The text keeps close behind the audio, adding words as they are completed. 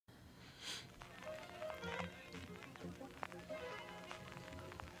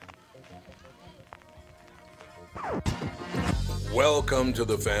Welcome to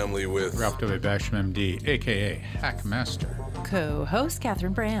the family with Ralph W. Basham, MD, a.k.a. Hackmaster. Co-host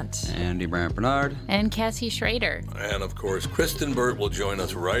Catherine Brandt. Andy Brandt Bernard. And Cassie Schrader. And, of course, Kristen Burt will join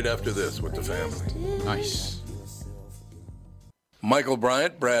us right after this with the family. Nice. Michael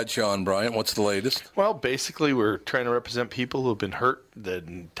Bryant, Bradshaw and Bryant, what's the latest? Well, basically, we're trying to represent people who have been hurt,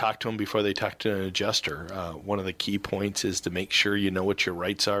 then talk to them before they talk to an adjuster. One of the key points is to make sure you know what your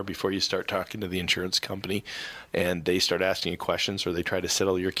rights are before you start talking to the insurance company, and they start asking you questions or they try to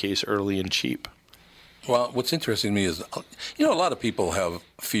settle your case early and cheap. Well, what's interesting to me is, a lot of people have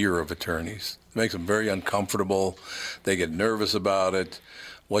fear of attorneys. It makes them very uncomfortable. They get nervous about it.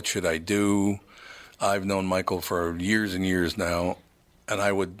 What should I do? I've known Michael for years and years now, and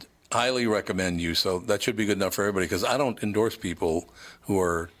I would highly recommend you. So that should be good enough for everybody, because I don't endorse people who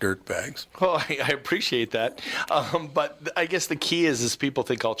are dirtbags. Well, I appreciate that. But I guess the key is people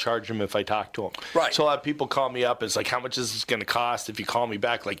think I'll charge them if I talk to them. Right. So a lot of people call me up. It's like, how much is this going to cost if you call me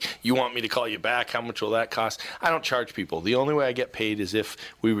back? Like, you want me to call you back? How much will that cost? I don't charge people. The only way I get paid is if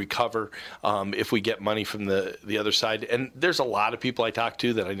we recover, if we get money from the other side. And there's a lot of people I talk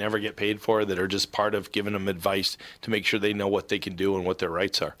to that I never get paid for that are just part of giving them advice to make sure they know what they can do and what their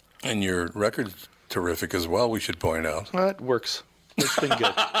rights are. And your record's terrific as well, we should point out. Well, it works. It's been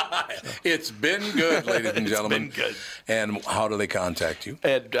good. It's been good, ladies and gentlemen. It's been good. And how do they contact you?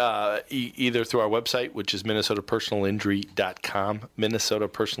 And either through our website, which is minnesotapersonalinjury.com,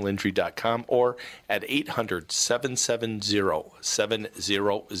 minnesotapersonalinjury.com, or at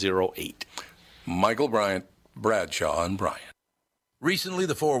 800-770-7008. Michael Bryant, Bradshaw and Bryant. Recently,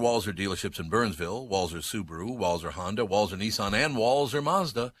 the four Walser dealerships in Burnsville, Walser Subaru, Walser Honda, Walser Nissan, and Walser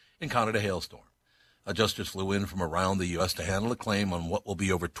Mazda, encountered a hailstorm. Adjusters flew in from around the U.S. to handle a claim on what will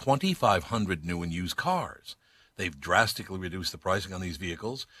be over 2,500 new and used cars. They've drastically reduced the pricing on these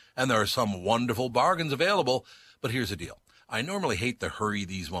vehicles, and there are some wonderful bargains available. But here's the deal. I normally hate the hurry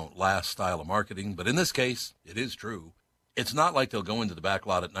these won't last style of marketing, but in this case, it is true. It's not like they'll go into the back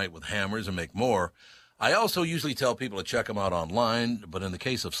lot at night with hammers and make more. I also usually tell people to check them out online, but in the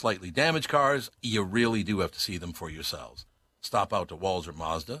case of slightly damaged cars, you really do have to see them for yourselves. Stop out to Walser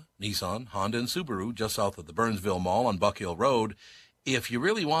Mazda, Nissan, Honda, and Subaru just south of the Burnsville Mall on Buck Hill Road. If you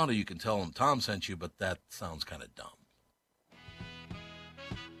really want to, you can tell them Tom sent you, but that sounds kind of dumb.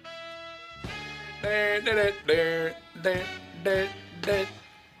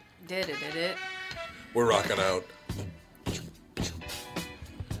 We're rocking out.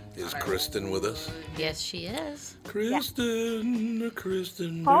 Is Kristen with us? Yes, she is. Kristen,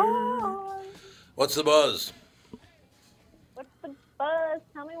 Kristen. Hi. What's the buzz? What's the buzz?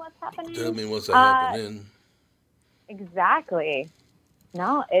 Tell me what's happening. Tell me what's happening. Exactly.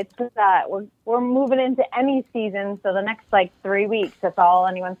 No, it's we're moving into Emmy season, so the next 3 weeks, that's all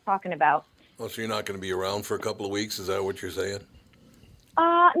anyone's talking about. Oh, so you're not going to be around for a couple of weeks? Is that what you're saying? No,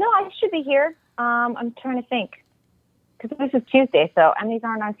 I should be here. I'm trying to think. Because this is Tuesday, so Emmys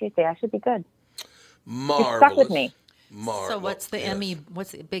aren't on Tuesday. I should be good. Marvelous. You're stuck with me. So what's the Emmy?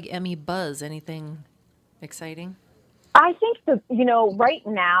 What's the big Emmy buzz? Anything exciting? I think right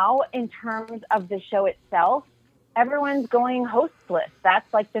now, in terms of the show itself, everyone's going hostless. That's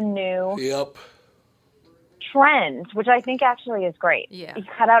the new trend, which I think actually is great. Yeah. You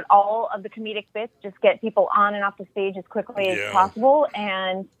cut out all of the comedic bits, just get people on and off the stage as quickly as possible,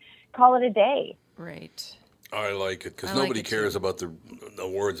 and call it a day. Right. I like it, because nobody cares about the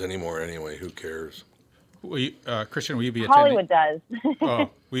awards anymore anyway. Who cares? Christian, will you be attending? Hollywood does.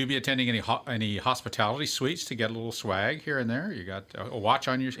 Will you be attending any hospitality suites to get a little swag here and there? You got a watch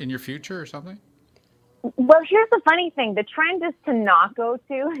in your future or something? Well, here's the funny thing. The trend is to not go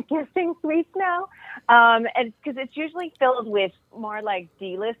to gifting suites now, because it's usually filled with more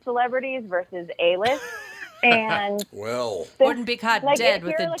D-list celebrities versus A-list. And wouldn't be caught dead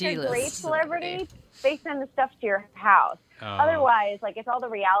with a D-list. If you're a great celebrity, they send the stuff to your house. Otherwise, it's all the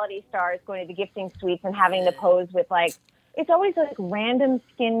reality stars going to the gifting suites and having to pose with it's always random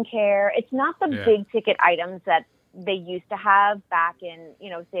skincare. It's not the big ticket items that they used to have back in,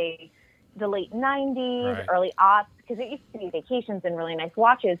 say, the late 90s, early aughts, because it used to be vacations and really nice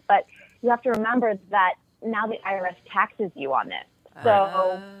watches. But you have to remember that now the IRS taxes you on this.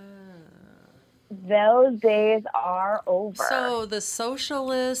 So those days are over. So the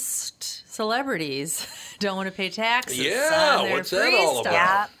socialist celebrities don't want to pay taxes. Yeah, what's that all about?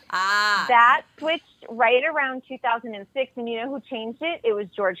 Yeah. That switched right around 2006, and you know who changed it? It was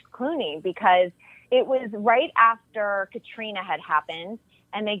George Clooney, because it was right after Katrina had happened,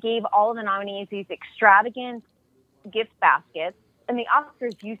 and they gave all of the nominees these extravagant gift baskets, and the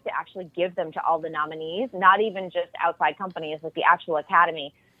Oscars used to actually give them to all the nominees, not even just outside companies like the actual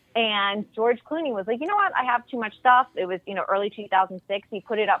Academy. And George Clooney was like, you know what? I have too much stuff. It was, early 2006. He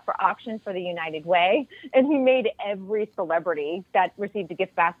put it up for auction for the United Way, and he made every celebrity that received a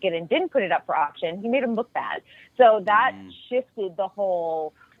gift basket and didn't put it up for auction, he made them look bad. So that shifted the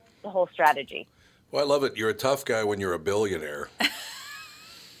whole strategy. Well, I love it. You're a tough guy when you're a billionaire.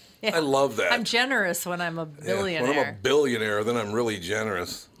 Yeah. I love that. I'm generous when I'm a billionaire. When I'm a billionaire, then I'm really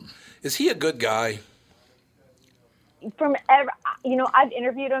generous. Is he a good guy? I've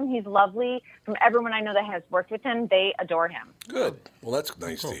interviewed him. He's lovely. From everyone I know that has worked with him, they adore him. Good. Well, that's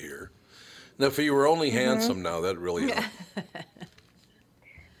nice to hear. Now, if he were only handsome now, that really helped.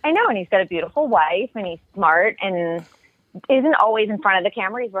 I know, and he's got a beautiful wife, and he's smart, and isn't always in front of the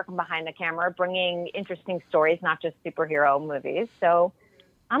camera. He's working behind the camera, bringing interesting stories, not just superhero movies. So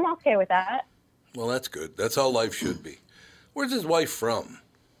I'm okay with that. Well, that's good. That's how life should be. Where's his wife from?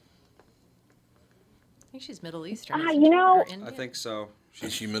 I think she's Middle Eastern. You isn't she? know- Or Indian? I think so.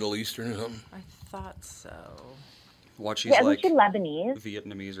 Is she Middle Eastern or something? I thought so. What, she's Yeah, like isn't she Lebanese?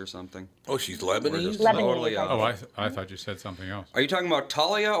 Vietnamese or something? Oh, she's We're Lebanese? just Lebanese, totally I off. think. Oh, I thought you said something else. Are you talking about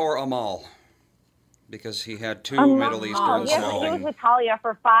Talia or Amal? Because he had two Oh, Middle Eastern yes, he was sounding. with Talia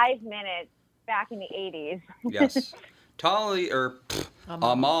for 5 minutes back in the 80s. Yes.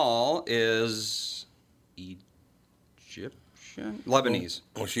 Amal is Egyptian? Lebanese.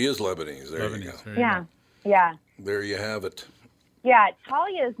 Oh, she is Lebanese. There you go. Lebanese, there you Yeah, go. yeah. There you have it. Yeah,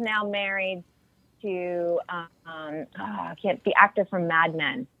 Talia is now married to the actor from Mad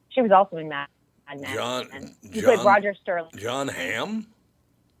Men. She was also in Mad Men. He played Roger Sterling. John Hamm?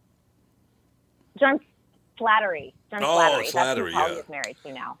 John Slattery. John Oh, Slattery. That's Slattery, who Talia's yeah. married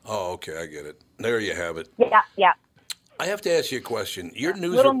to now. Oh, okay, I get it. There you have it. Yeah. I have to ask you a question. Your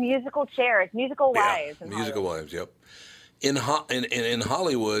news Little musical chairs, musical wives. in musical Hollywood. wives, yep. In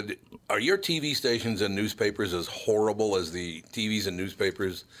Hollywood, are your TV stations and newspapers as horrible as the TVs and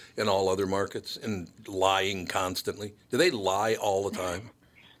newspapers in all other markets and lying constantly? Do they lie all the time?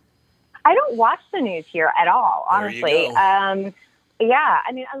 I don't watch the news here at all, There you honestly. go. Yeah,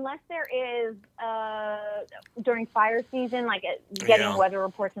 I mean, unless there is during fire season, like getting Yeah. weather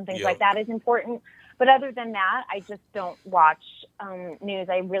reports and things Yep. like that is important. But other than that, I just don't watch news.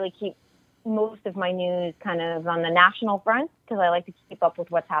 I really keep most of my news kind of on the national front because I like to keep up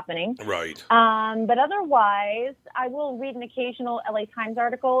with what's happening. Right. But otherwise, I will read an occasional LA Times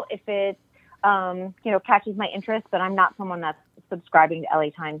article if it catches my interest. But I'm not someone that's subscribing to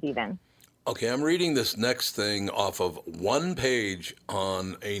LA Times even. Okay, I'm reading this next thing off of one page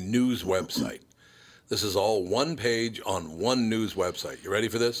on a news website. This is all one page on one news website. You ready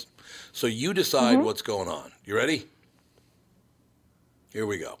for this? So you decide what's going on. You ready? Here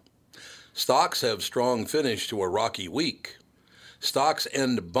we go. Stocks have strong finish to a rocky week. Stocks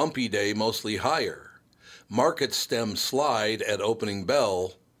end bumpy day mostly higher. Markets stem slide at opening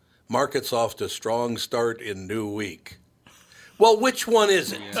bell. Markets off to strong start in new week. Well, which one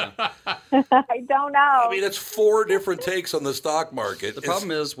is it? I don't know. I mean, it's 4 different takes on the stock market. The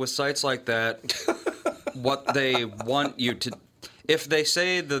problem is with sites like that, what they want you to, if they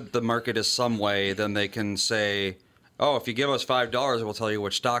say that the market is some way, then they can say, oh, if you give us $5, we'll tell you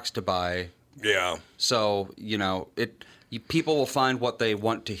which stocks to buy. Yeah. So, people will find what they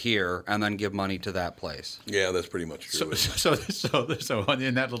want to hear and then give money to that place. Yeah, that's pretty much true. So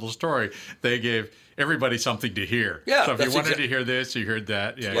in that little story, they gave everybody something to hear. Yeah, So if you that's wanted to hear this, you heard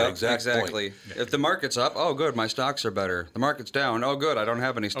that. Yeah. Yeah, yeah. exactly. If the market's up, oh, good, my stocks are better. The market's down, oh, good, I don't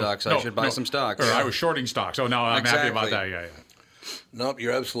have any stocks. I should buy some stocks. Or I was shorting stocks. Oh, no, I'm happy about that. Exactly. Yeah. Nope,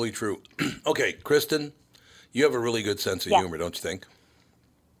 you're absolutely true. Okay, Kristen, you have a really good sense of humor, don't you think?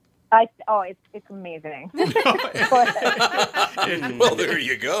 It's amazing. Well, there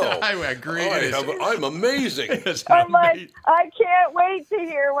you go. I agree. I'm amazing. I'm like, I can't wait to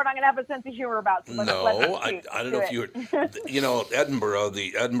hear what I'm going to have a sense of humor about. So No, I don't know if you Edinburgh,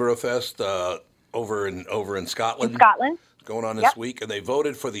 the Edinburgh Fest over in Scotland. In Scotland? Going on this week, and they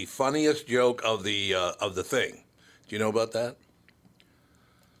voted for the funniest joke of the thing. Do you know about that?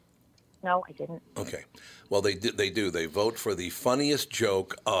 No, I didn't. Okay. Well, they do. They vote for the funniest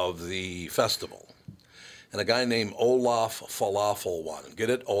joke of the festival. And a guy named Olaf Falafel won. Get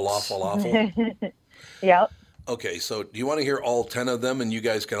it? Olaf Falafel? Yep. Okay, so do you want to hear all 10 of them, and you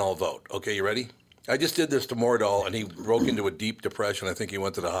guys can all vote? Okay, you ready? I just did this to Mordal, and he broke into a deep depression. I think he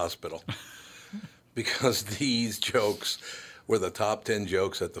went to the hospital. Because these jokes were the top 10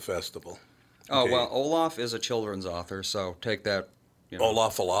 jokes at the festival. Oh, Okay. well, Olaf is a children's author, so take that.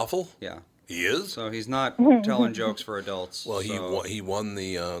 Olaf Falafel? Yeah. He is? So he's not telling jokes for adults. Well, so. he won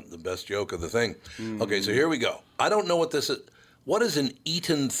the best joke of the thing. Okay, so here we go. I don't know what this is. What is an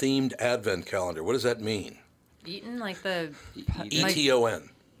Eton-themed advent calendar? What does that mean? Eaton, like the... E-T-O-N.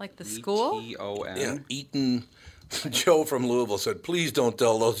 Like the school? Eton. Yeah, Eaton. Joe from Louisville said, "Please don't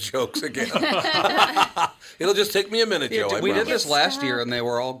tell those jokes again." It'll just take me a minute, Joe. We I did promise. this last year, and they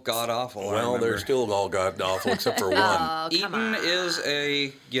were all god awful. Well, they're still all god awful except for one. Oh, come Eton on. is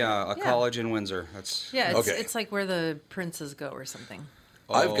a college in Windsor. That's Yeah, it's, Okay. it's like where the princes go or something.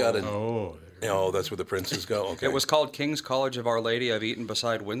 I've got an. Oh, Oh, that's where the princes go. Okay. It was called King's College of Our Lady of Eton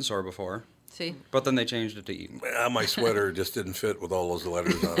beside Windsor before, See? but then they changed it to Eton. My sweater just didn't fit with all those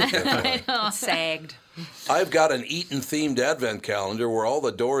letters on it. That's why. Sagged. I've got an Eton-themed advent calendar where all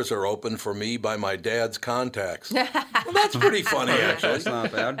the doors are open for me by my dad's contacts. Well, that's pretty funny, actually. That's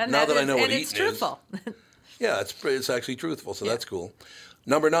not bad. And Now that I know what and it's Eton is. truthful. Yeah, it's actually truthful, so that's cool.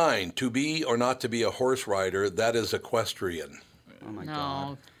 Number 9, to be or not to be a horse rider, that is equestrian. Oh my No.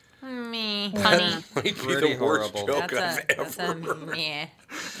 god. Me. Honey. Might be Pretty the worst horrible. joke That's I've a, that's ever a meh.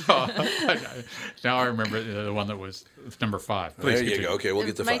 now I remember the one that was number 5. Please There you continue. go. Okay, we'll It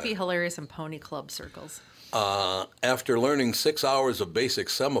get to might 5. be hilarious in pony club circles. After learning 6 hours of basic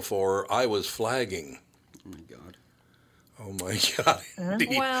semaphore, I was flagging. Oh my god. Oh my God!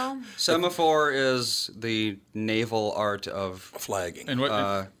 Indeed. Well, Semaphore is the naval art of Flagging. And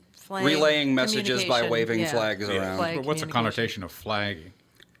what? flag, relaying messages by communication, waving yeah. flags around. Flag but what's the communication. connotation of flagging?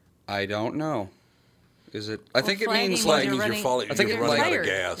 I don't know. Is it? I think it flagging means means like Flagging means you're you're falling. I think You're it's running out of tired.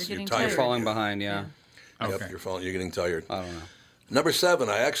 gas. You're You're getting tired. you're tired. falling behind. Yeah. Okay. Yep, you're falling. You're getting tired. I don't know. Number 7,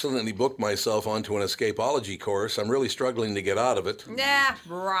 I accidentally booked myself onto an escapology course. I'm really struggling to get out of it. Nah,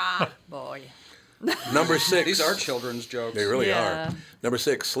 rah, boy. Number 6. These are children's jokes. They really Yeah. are. Number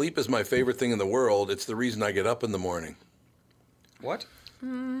 6, sleep is my favorite thing in the world. It's the reason I get up in the morning. What?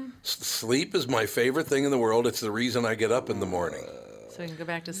 Sleep is my favorite thing in the world. It's the reason I get up in the morning. So we can go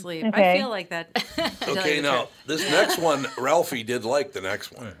back to sleep. Okay. I feel like that. to tell Okay, you the now, truth. this next one, Ralphie did like the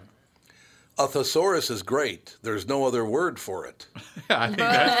next one. A thesaurus is great. There's no other word for it. I think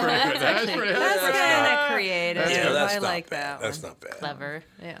that's pretty good. That's Actually, pretty that's good. kind of creative. That's I not like bad. that That's one. not bad. Clever.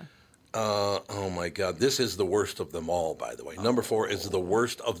 Yeah. Oh my God, this is the worst of them all, by the way. Number 4 is the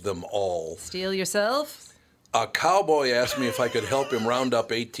worst of them all. Steal yourself. A cowboy asked me if I could help him round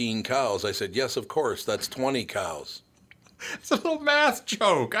up 18 cows. I said, yes, of course. That's 20 cows. It's a little math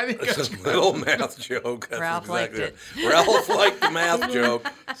joke. I think It's it's a little math joke. That's Ralph liked it. Ralph liked the math joke.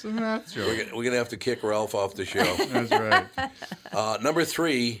 a math joke. We're going to have to kick Ralph off the show. That's right. Number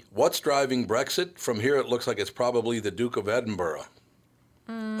 3, what's driving Brexit? From here, it looks like it's probably the Duke of Edinburgh.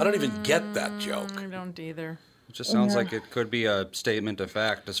 I don't even get that joke. I don't either. It just sounds like it could be a statement of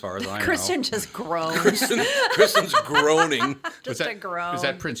fact, as far as I know. Kristen just groaned. Kristen's groaning. Just Was a groan. Is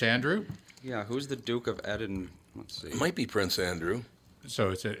that Prince Andrew? Yeah, who's the Duke of Edinburgh? Let's see. It might be Prince Andrew.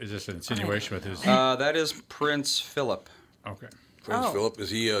 So is this an insinuation with his? That is Prince Philip. Okay. Prince Oh. Philip. Is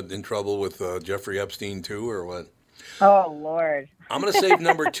he in trouble with Jeffrey Epstein too, or what? Oh, Lord. I'm going to save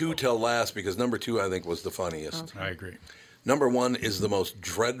number 2 till last because number 2 I think was the funniest. I agree. Number 1 is the most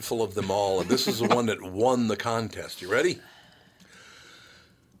dreadful of them all, and this is the one that won the contest. You ready?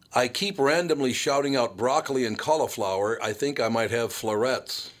 I keep randomly shouting out broccoli and cauliflower. I think I might have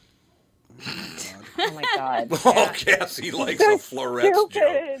florets. Oh, my God. Oh, Cassie likes a florets joke.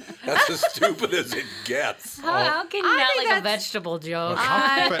 Stupid. That's as stupid as it gets. How can you not think like a that's- vegetable joke?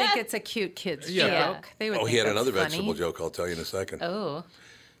 I But- think it's a cute kid's Yeah. joke. They would Oh, think he had that's another funny. vegetable joke. I'll tell you in a second. Oh.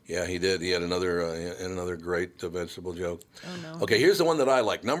 Yeah, he did. He had another great vegetable joke. Oh, no. Okay, here's the one that I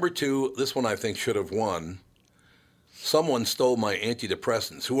like. Number 2, this one I think should have won. Someone stole my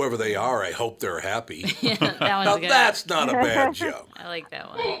antidepressants. Whoever they are, I hope they're happy. That Now, one's good. that's not a bad joke. I like that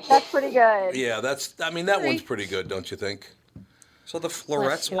one. That's pretty good. Yeah, that one's pretty good, don't you think? So the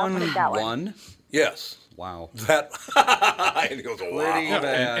florets I'll one put it that way. won? Yes. Wow. That. And he goes, wow. Pretty Yeah,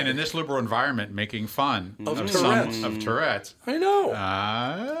 bad. and in this liberal environment, making fun Of some Tourette's. of Tourette's. I know.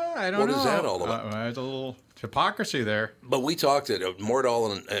 I don't What know. is that all about? There's a little hypocrisy there. But we talked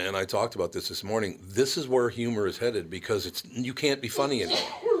Mordall and I talked about this morning. This is where humor is headed because you can't be funny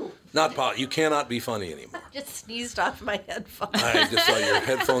anymore. You cannot be funny anymore. Just sneezed off my headphones. I just saw your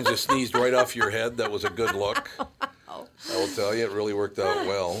headphones just sneezed right off your head. That was a good look. I will tell you, it really worked out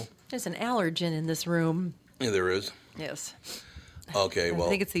well. There's an allergen in this room. Yeah, there is. Yes. Okay, I well,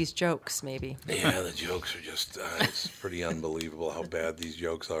 think it's these jokes, maybe. yeah, the jokes are just, it's pretty unbelievable how bad these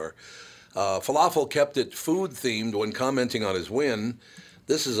jokes are. Falafel kept it food-themed when commenting on his win.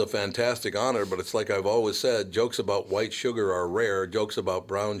 This is a fantastic honor, but it's like I've always said, jokes about white sugar are rare, jokes about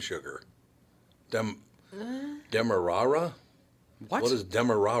brown sugar. Demerara? What? What is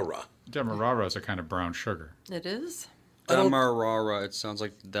Demerara? Demerara is a kind of brown sugar. It is? Demerara. It sounds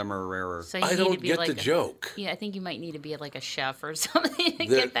like Demerara. So you I need to don't be get like the joke. Yeah, I think you might need to be like a chef or something to This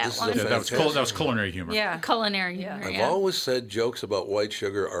get that is one. a Yeah, that was fantastic culinary humor. Yeah. Culinary humor. I've Yeah. always said jokes about white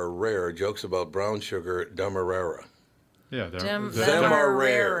sugar are rare. Jokes about brown sugar, demerara. Yeah, they're, Them Them are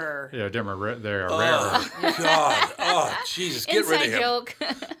rare. yeah, they are rare. Oh, God. Oh, Jesus. Get rid Inside of him. joke.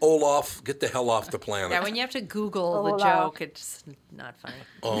 Olaf, get the hell off the planet. Yeah, when you have to Google the Olaf. joke, it's not funny.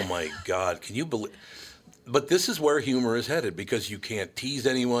 Oh, my God. Can you believe... But this is where humor is headed because you can't tease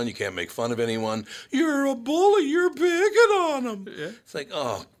anyone. You can't make fun of anyone. You're a bully. You're picking on them. Yeah. It's like,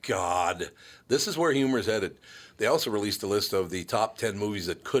 oh, God. This is where humor is headed. They also released a list of the top 10 movies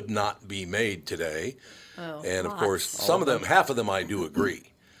that could not be made today. Oh, And, of course, some of them, half of them I do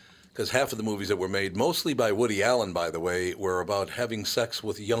agree. Because half of the movies that were made, mostly by Woody Allen, by the way, were about having sex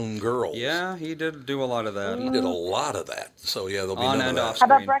with young girls. Yeah, he did do a lot of that. He did a lot of that. So, yeah, there'll be On none and of off that. How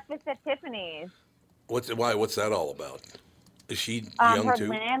about screen. Breakfast at Tiffany's? What's that all about? Is she young, Her too?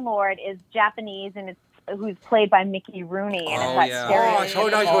 landlord is Japanese, and who's played by Mickey Rooney, and Oh, it's that yeah. Oh, it's so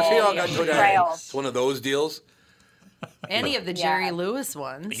nice to see you again today. Betrayal. It's one of those deals. Any of the Jerry Lewis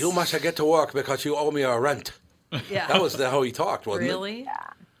ones. You must get to work because you owe me a rent. Yeah. That was how he talked, wasn't it? Really?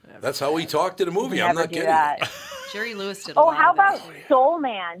 That's how he talked in the movie. I'm Never not do kidding. that. Jerry Lewis did a Oh, lot how of that. about Soul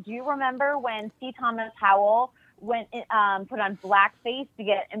Man? Do you remember when C. Thomas Howell went put on blackface to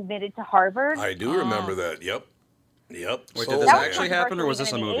get admitted to Harvard? I do remember that. Yep. Wait, Soul did this Man. actually happen, or was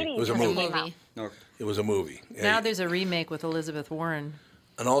this a movie? It was a when movie. came out. Movie. No. It was a movie. Now Yeah. there's a remake with Elizabeth Warren.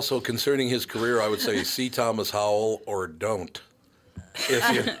 And also concerning his career, I would say C. Thomas Howell or don't.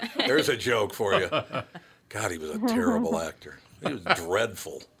 There's a joke for you. God, he was a terrible actor. He was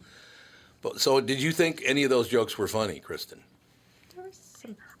dreadful. But so, did you think any of those jokes were funny, Kristen?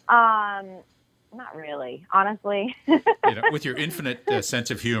 Not really, honestly. With your infinite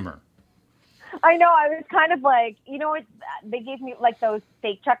sense of humor. I know. I was kind of like, you know what? They gave me like those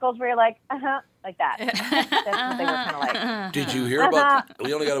fake chuckles where you're like, like that. That's what they were kind of like. Did you hear about?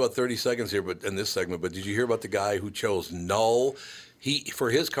 We only got about 30 seconds here, but in this segment. But did you hear about the guy who chose null? For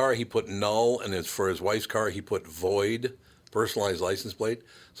his car he put null, and for his wife's car he put void, personalized license plate.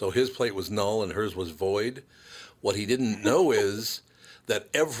 So his plate was null and hers was void. What he didn't know is that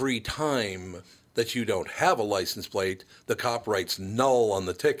every time that you don't have a license plate, the cop writes null on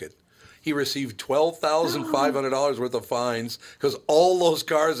the ticket. He received $12,500 worth of fines because all those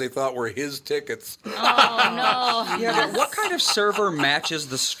cars they thought were his tickets. Oh no. Yeah, but what kind of server matches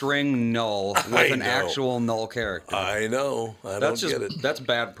the string null with I an know. actual null character? I know. I That's don't just get it. that's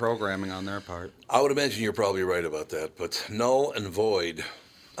bad programming on their part. I would imagine you're probably right about that, but null and void.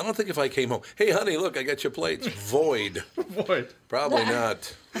 I don't think if I came home, hey, honey, look, I got your plates. Void. Void. Probably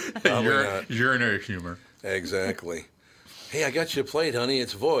not. Probably not. Urinary humor. Exactly. Hey, I got you a plate, honey.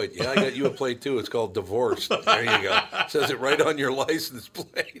 It's void. Yeah, I got you a plate, too. It's called divorced. There you go. Says it right on your license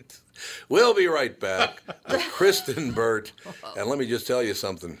plate. We'll be right back with Kristen Burt. And let me just tell you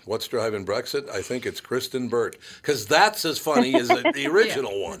something. What's driving Brexit? I think it's Kristen Burt. Because that's as funny as the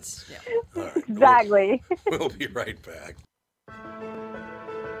original one. All right. Exactly. We'll be right back.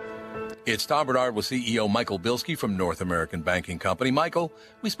 It's Tom Bernard with CEO Michael Bilski from North American Banking Company. Michael,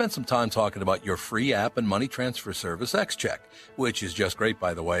 we spent some time talking about your free app and money transfer service, XCheck, which is just great,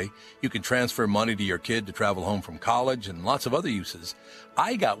 by the way. You can transfer money to your kid to travel home from college and lots of other uses.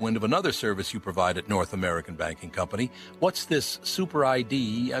 I got wind of another service you provide at North American Banking Company. What's this Super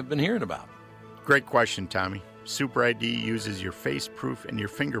ID I've been hearing about? Great question, Tommy. Super ID uses your face proof and your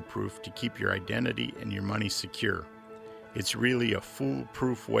finger proof to keep your identity and your money secure. It's really a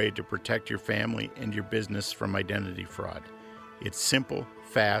foolproof way to protect your family and your business from identity fraud. It's simple,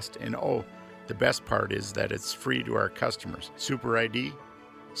 fast, and the best part is that it's free to our customers. Super ID,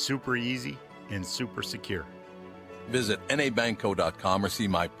 super easy, and super secure. Visit nabankco.com or see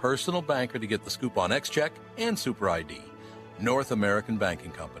my personal banker to get the scoop on XCheck and Super ID. North American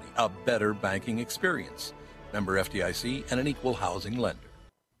Banking Company, a better banking experience. Member FDIC and an equal housing lender.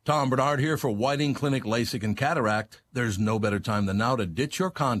 Tom Bernard here for Whiting Clinic LASIK and Cataract. There's no better time than now to ditch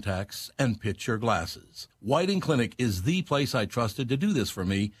your contacts and pitch your glasses. Whiting Clinic is the place I trusted to do this for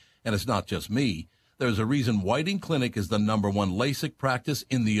me, and it's not just me. There's a reason Whiting Clinic is the #1 LASIK practice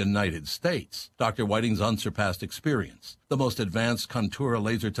in the United States. Dr. Whiting's unsurpassed experience, the most advanced Contura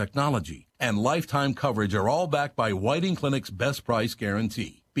laser technology, and lifetime coverage are all backed by Whiting Clinic's best price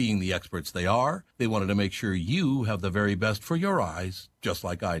guarantee. Being the experts they are, they wanted to make sure you have the very best for your eyes, just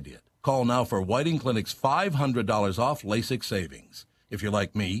like I did. Call now for Whiting Clinic's $500 off LASIK savings. If you're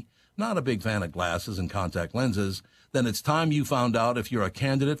like me, not a big fan of glasses and contact lenses, then it's time you found out if you're a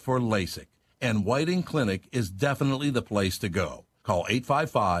candidate for LASIK. And Whiting Clinic is definitely the place to go. Call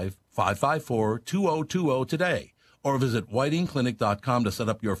 855-554-2020 today or visit whitingclinic.com to set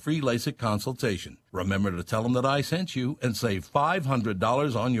up your free LASIK consultation. Remember to tell them that I sent you and save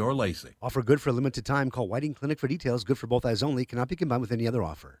 $500 on your LASIK. Offer good for a limited time. Call Whiting Clinic for details. Good for both eyes only. Cannot be combined with any other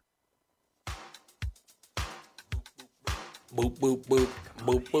offer. Boop, boop, boop,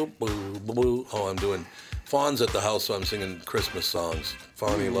 boop, boop, boop, boop. Oh, I'm doing... Fawn's at the house, so I'm singing Christmas songs.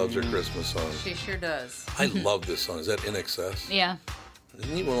 Fawny loves her Christmas songs. She sure does. I love this song. Is that In Excess? Yeah.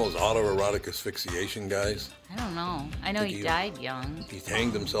 Isn't he one of those autoerotic asphyxiation guys? I don't know. I know he died young. He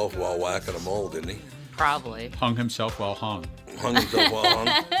hanged himself while whacking a mole, didn't he? Probably. Hung himself while hung. Hung himself while hung?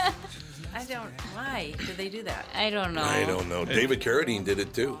 I don't. Why did they do that? I don't know. I don't know. David Carradine did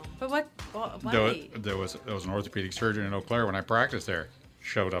it too. But what? Why? There was an orthopedic surgeon in Eau Claire when I practiced there.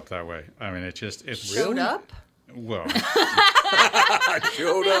 Showed up that way. I mean, it's Showed up? Well,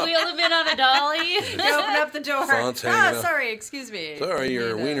 showed up. Wheel him in on a dolly. You open up the door. Font's hanging out. Sorry, excuse me. Sorry,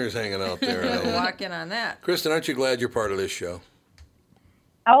 your wiener's hanging out there. Walk in on that. Kristen, aren't you glad you're part of this show?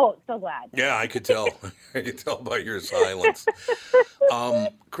 Oh, so glad. Yeah, I could tell. I could tell by your silence.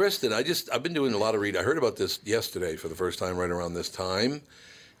 Kristen, I've been doing a lot of reading. I heard about this yesterday for the first time right around this time.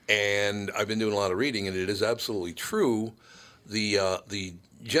 And I've been doing a lot of reading, and it is absolutely true. The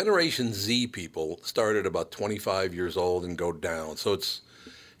Generation Z people started about 25 years old and go down. So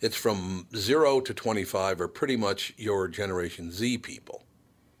it's from 0 to 25 are pretty much your Generation Z people,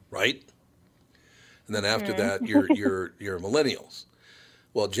 right? And then after that, you're millennials.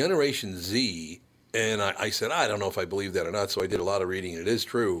 Well, Generation Z, and I said, I don't know if I believe that or not, so I did a lot of reading, and it is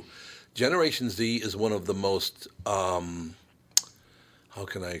true. Generation Z is one of the most, how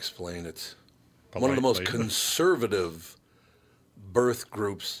can I explain it? One of the most conservative birth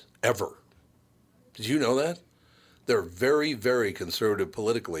groups ever. Did you know that? They're very, very conservative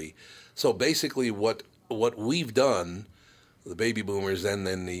politically. So basically what we've done, the baby boomers and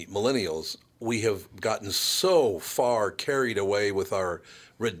then the millennials, we have gotten so far carried away with our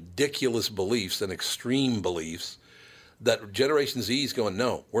ridiculous beliefs and extreme beliefs that Generation Z is going,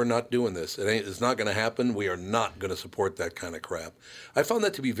 no, we're not doing this. It's not going to happen. We are not going to support that kind of crap. I found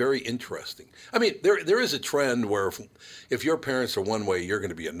that to be very interesting. I mean, there is a trend where if your parents are one way, you're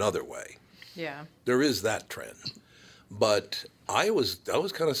going to be another way. Yeah. There is that trend. But I was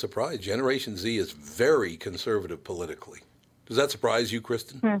kind of surprised. Generation Z is very conservative politically. Does that surprise you,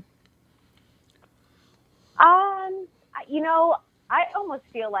 Kristen? I almost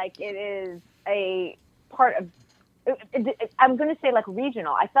feel like it is a part of, I'm going to say like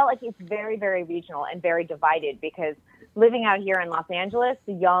regional. I felt like it's very, very regional and very divided because living out here in Los Angeles,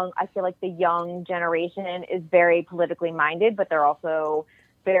 I feel like the young generation is very politically minded, but they're also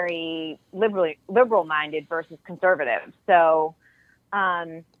very liberal minded versus conservative. So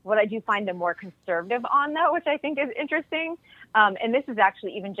what I do find them more conservative on, though, which I think is interesting, and this is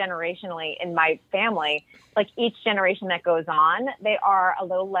actually even generationally in my family, like each generation that goes on, they are a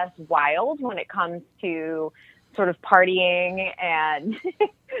little less wild when it comes to sort of partying and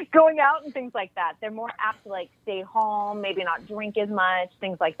going out and things like that. They're more apt to like stay home, maybe not drink as much,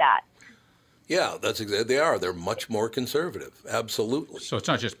 things like that. Yeah, that's exactly. They are. They're much more conservative. Absolutely. So it's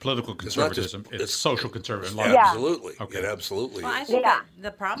not just political conservatism; it's social conservatism. Yeah. Absolutely. Okay. It absolutely. Well, I think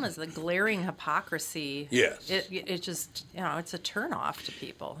the problem is the glaring hypocrisy. Yes. It just it's a turnoff to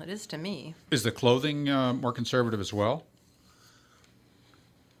people. It is to me. Is the clothing more conservative as well?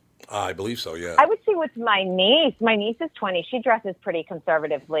 I believe so. Yeah. I would say with my niece. My niece is 20. She dresses pretty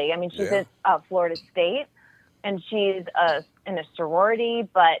conservatively. I mean, she's at Florida State, and she's in a sorority,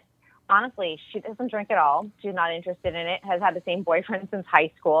 but. Honestly, she doesn't drink at all. She's not interested in it, has had the same boyfriend since high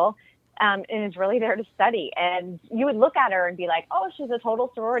school, and is really there to study. And you would look at her and be like, oh, she's a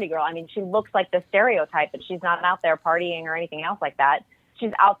total sorority girl. I mean, she looks like the stereotype, but she's not out there partying or anything else like that.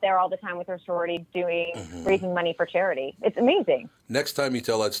 She's out there all the time with her sorority raising money for charity. It's amazing. Next time you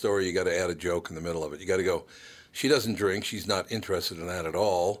tell that story, you got to add a joke in the middle of it. You got to go, she doesn't drink. She's not interested in that at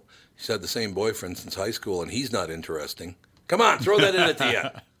all. She's had the same boyfriend since high school, and he's not interesting. Come on, throw that in at the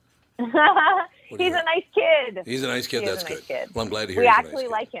end. He's a nice kid. He's a nice kid. That's good. Well, I'm glad to hear we he's actually a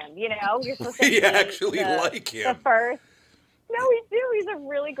nice like him. You're supposed to we actually like him. The first. No, we do. He's a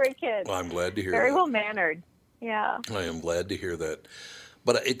really great kid. Well, I'm glad to hear Very that. well mannered. Yeah. I am glad to hear that.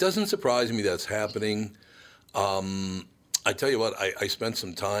 But it doesn't surprise me that's happening. I tell you what, I spent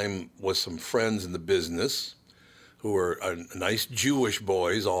some time with some friends in the business who are nice Jewish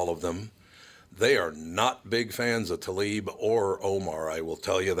boys, all of them. They are not big fans of Tlaib or Omar, I will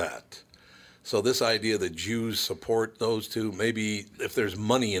tell you that. So this idea that Jews support those two, maybe if there's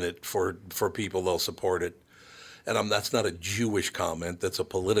money in it for people, they'll support it. And that's not a Jewish comment, that's a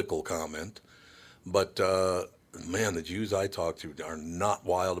political comment. But, man, the Jews I talk to are not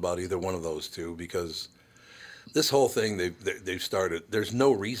wild about either one of those two because This whole thing they've started, there's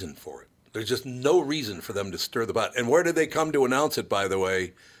no reason for it. There's just no reason for them to stir the pot. And where did they come to announce it, by the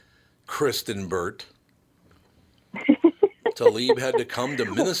way? Kristen Burt. Tlaib had to come to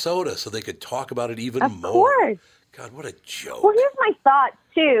Minnesota so they could talk about it even more. Of course. God, what a joke. Well, here's my thought,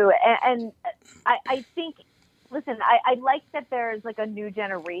 too. And I think, listen, I like that there's like a new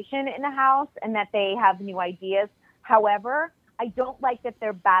generation in the House and that they have new ideas. However, I don't like that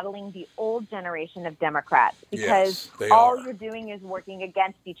they're battling the old generation of Democrats because all you're doing is working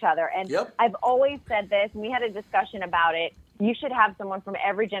against each other. And I've always said this, and we had a discussion about it. You should have someone from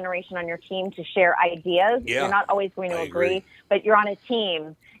every generation on your team to share ideas. Yeah. You're not always going to agree, but you're on a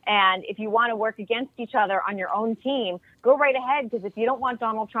team. And if you want to work against each other on your own team, go right ahead. Because if you don't want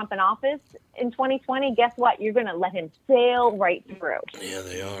Donald Trump in office in 2020, guess what? You're going to let him sail right through. Yeah,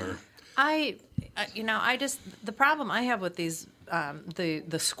 they are. The problem I have with these,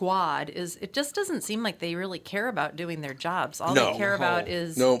 the squad is it just doesn't seem like they really care about doing their jobs. All they care about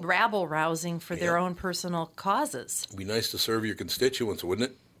is rabble rousing for their own personal causes. It'd be nice to serve your constituents,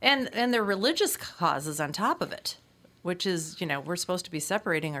 wouldn't it? And their religious causes on top of it, which is, we're supposed to be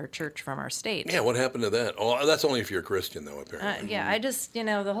separating our church from our state. Yeah, what happened to that? Oh, that's only if you're a Christian, though, apparently. I just,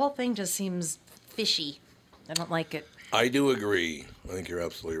 the whole thing just seems fishy. I don't like it. I do agree. I think you're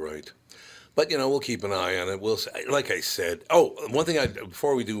absolutely right. But, we'll keep an eye on it. We'll, like I said, one thing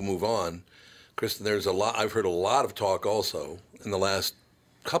before we do move on, Kristen, I've heard a lot of talk also in the last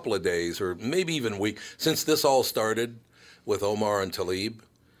couple of days or maybe even week since this all started with Omar and Tlaib.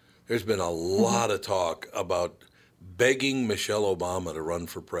 There's been a lot of talk about begging Michelle Obama to run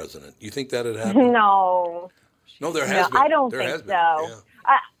for president. You think that had happened? No, there has been. I don't there think has so. Been.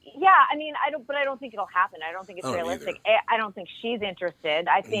 Yeah, I mean, I don't think it'll happen. I don't think it's realistic. I don't think she's interested.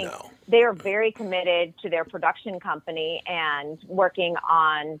 I think they are very committed to their production company and working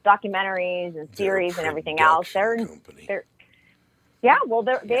on documentaries and series and everything else. They have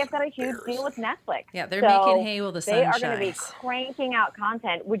got a huge deal with Netflix. Yeah, they're making hay while the sun shines. They are going to be cranking out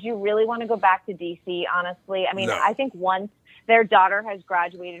content. Would you really want to go back to D.C., honestly? I mean, I think once their daughter has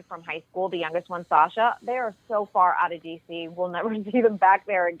graduated from high school, the youngest one, Sasha, they are so far out of D.C., we'll never see them back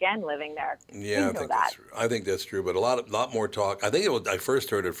there again living there. Yeah, I think that's true. But a lot more talk. I think I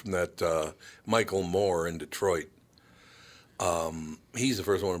first heard it from that Michael Moore in Detroit. He's the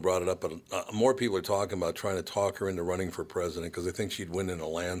first one who brought it up, but more people are talking about trying to talk her into running for president because they think she'd win in a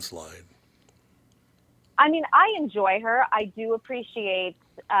landslide. I mean, I enjoy her. I do appreciate,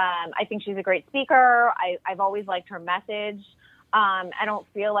 I think she's a great speaker. I've always liked her message. I don't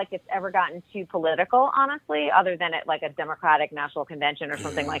feel like it's ever gotten too political, honestly, other than at like a Democratic National Convention or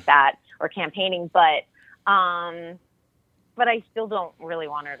something like that, or campaigning. But I still don't really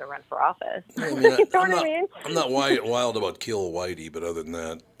want her to run for office. I mean, I'm not wild about Kill Whitey, but other than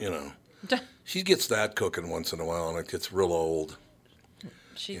that, she gets that cooking once in a while, and it gets real old.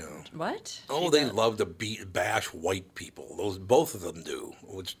 What? Oh, they love to bash white people. Both of them do,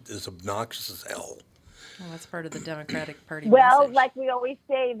 which is obnoxious as hell. Well, that's part of the Democratic Party message. Like we always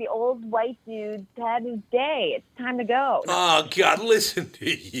say, the old white dude's had his day. It's time to go. Oh, God, listen to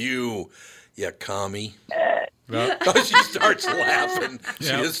you. Yeah, commie. She starts laughing. She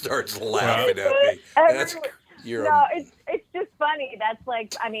just starts laughing at me. It's just funny. That's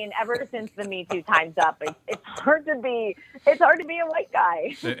like, I mean, ever since the Me Too time's up, it's hard to be a white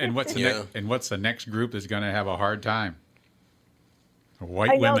guy. And what's the next group that's going to have a hard time?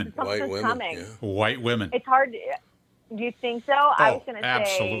 White women. White women. Coming. Yeah. White women. It's hard. Do you think so? I was going to say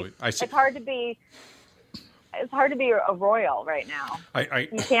absolutely. It's hard to be. It's hard to be a royal right now.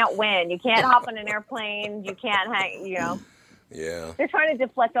 You can't win. You can't hop on an airplane. You can't hang. Yeah. They're trying to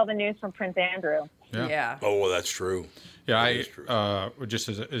deflect all the news from Prince Andrew. Yeah. Oh, well, that's true. Yeah, just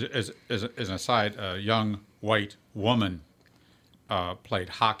as an aside, a young white woman played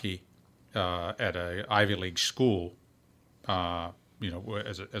hockey at a Ivy League school.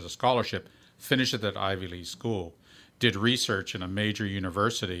 As a scholarship, finished at that Ivy League school, did research in a major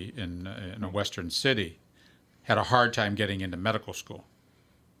university in a western city, had a hard time getting into medical school.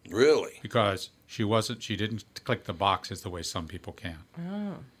 Really? Because she didn't click the boxes the way some people can.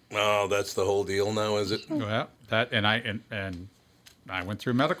 Oh, that's the whole deal now, is it? Well, I went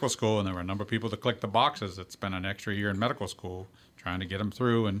through medical school, and there were a number of people that clicked the boxes that spent an extra year in medical school trying to get them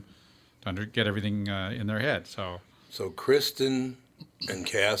through and to get everything in their head. So Kristen and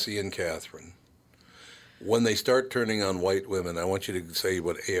Cassie and Catherine, when they start turning on white women, I want you to say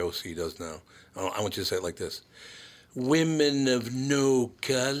what AOC does now. I want you to say it like this. Women of no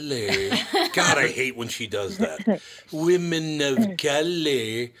color. God, I hate when she does that. Women of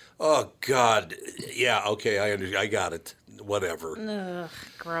color. Oh, God. Yeah, okay, I got it. whatever. Ugh,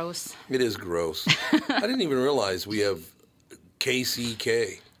 gross. It is gross. I didn't even realize we have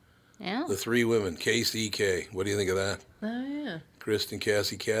KCK. Yeah. The three women, KCK. What do you think of that? Oh, yeah. Kristen,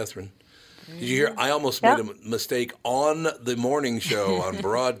 Cassie, Catherine. Did you hear? I almost made a mistake on the morning show on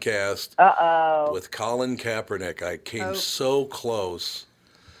broadcast with Colin Kaepernick. I came so close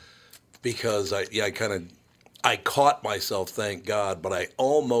because I caught myself, thank God, but I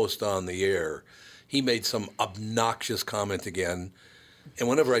almost on the air. He made some obnoxious comment again. And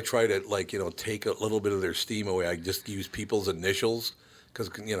whenever I try to, take a little bit of their steam away, I just use people's initials because,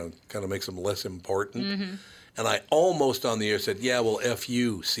 kind of makes them less important. Mm-hmm. And I almost on the air said, yeah, well, F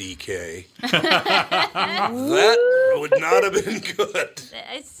you, CK. That would not have been good.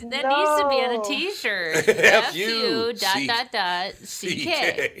 That needs to be on a T-shirt. F you,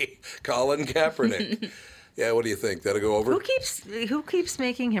 CK. Colin Kaepernick. Yeah, what do you think? That'll go over? Who keeps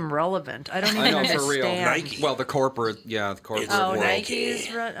making him relevant? I don't even understand. For real. Nike. Well, the corporate. Nike is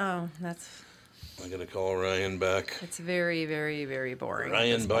that's. I'm going to call Ryan back. It's very, very, very boring.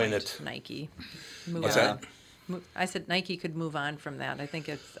 Ryan Bynett. Nike. What's that? I said Nike could move on from that. I think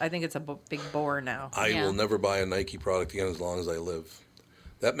it's a big bore now. I will never buy a Nike product again as long as I live.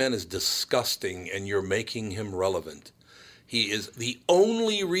 That man is disgusting, and you're making him relevant. He is the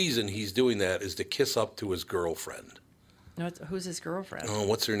only reason he's doing that is to kiss up to his girlfriend. Who's his girlfriend? Oh,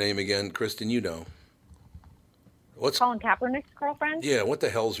 what's her name again, Kristen? You know. What's Colin Kaepernick's girlfriend? Yeah, what the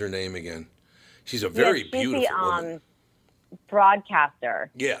hell's her name again? She's a very beautiful woman.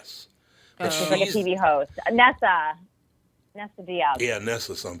 Broadcaster. Yes. She's like a TV host. Nessa Diaz. Yeah,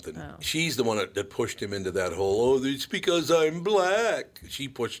 Nessa something. Oh. She's the one that pushed him into that whole, it's because I'm black. She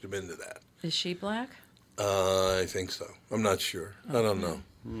pushed him into that. Is she black? I think so. I'm not sure. Okay. I don't know.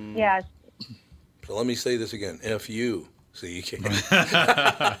 Yeah. So let me say this again. F you. See, you can't.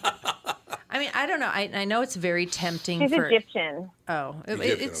 I mean, I don't know. I know it's very tempting. She's Egyptian. Oh,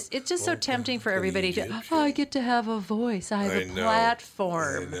 it's just so tempting for everybody to. Oh, I get to have a voice. I have a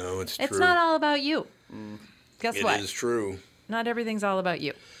platform. I know it's true. It's not all about you. Guess what? It is true. Not everything's all about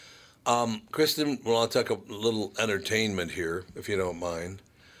you. Kristen, well, I'll take a little entertainment here, if you don't mind.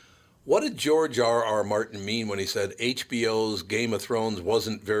 What did George R.R. Martin mean when he said HBO's Game of Thrones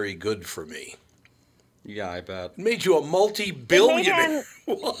wasn't very good for me? Yeah, I bet. It made you a multi-billionaire.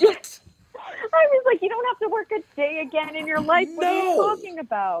 What? I was like, you don't have to work a day again in your life. What are you talking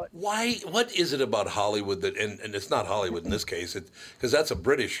about? Why? What is it about Hollywood that, and it's not Hollywood in this case, because that's a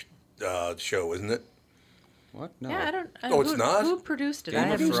British show, isn't it? What? No. Yeah, I don't. It's not? Who produced it? I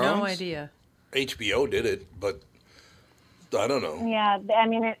have no idea. HBO did it, but I don't know. Yeah, I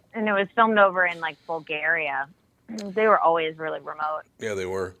mean, it was filmed over in Bulgaria. They were always really remote. Yeah, they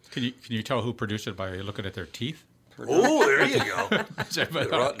were. Can you tell who produced it by looking at their teeth? Oh, there you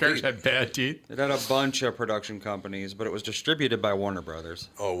go. Kirk had bad teeth. It had a bunch of production companies, but it was distributed by Warner Brothers.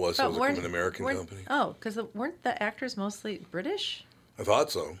 Oh, it was? So it was an American company? Oh, because weren't the actors mostly British? I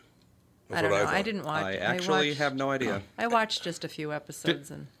thought so. I don't know. I didn't watch. I actually have no idea. I watched just a few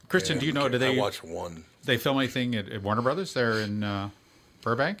episodes. Kristen, do you know, I watched one. They film anything at Warner Brothers there in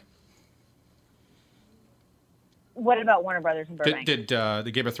Burbank? What about Warner Brothers in Burbank? Did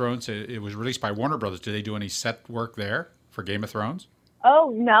the Game of Thrones, it was released by Warner Brothers. Did they do any set work there for Game of Thrones?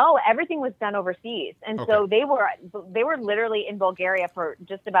 Oh, no. Everything was done overseas. And so they were literally in Bulgaria for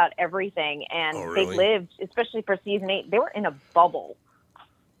just about everything. And they lived, especially for season 8, they were in a bubble.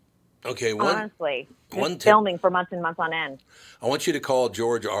 Okay, honestly, filming for months and months on end. I want you to call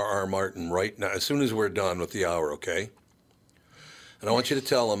George R.R. Martin right now, as soon as we're done with the hour, okay? And I want you to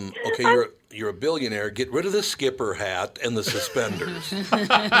tell him, okay, you're a billionaire. Get rid of the skipper hat and the suspenders.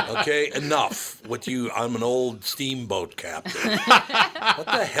 Okay, enough. I'm an old steamboat captain. What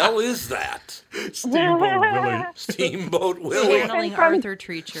the hell is that? Steamboat Willie. Steamboat Willie. Channeling Arthur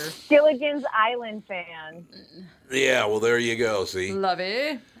Treacher. Gilligan's Island fan. Yeah, well, there you go, see?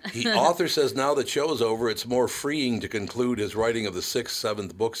 Lovey. The author says now that show's over, it's more freeing to conclude his writing of the 6th,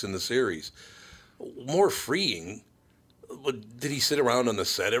 7th books in the series. More freeing? Did he sit around on the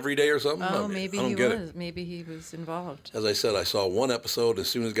set every day or something? Oh, maybe he was. Maybe he was involved. As I said, I saw one episode. As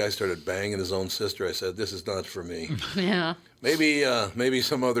soon as the guy started banging his own sister, I said, "This is not for me." Yeah. Maybe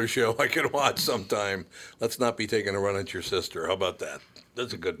some other show I could watch sometime. Let's not be taking a run at your sister. How about that?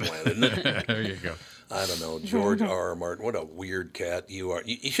 That's a good plan, isn't it? There you go. I don't know, George R.R. Martin. What a weird cat you are.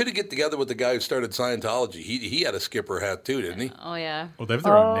 You should have get together with the guy who started Scientology. He had a skipper hat too, didn't he? Oh yeah. Well, they have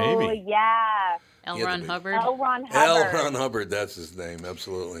their own Navy. Oh yeah. L. Ron Hubbard. L. Ron Hubbard. L. Ron Hubbard, that's his name,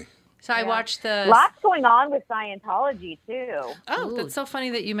 absolutely. So I watched the... Lots going on with Scientology, too. Oh, that's so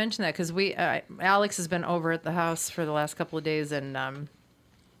funny that you mentioned that, because Alex has been over at the house for the last couple of days, and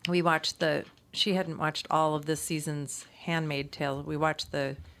we watched the she hadn't watched all of this season's Handmaid's Tale. We watched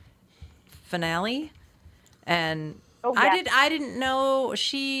the finale, and I didn't know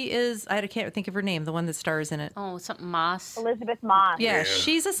she is. I can't think of her name. The one that stars in it. Oh, something Moss. Elizabeth Moss. Yeah,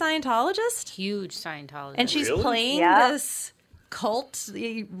 she's a Scientologist. Huge Scientologist. And she's playing this cult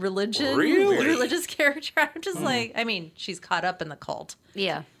religious character. I'm just like, I mean, she's caught up in the cult.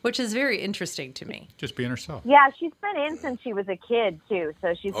 Yeah. Which is very interesting to me. Just being herself. Yeah, she's been in since she was a kid, too.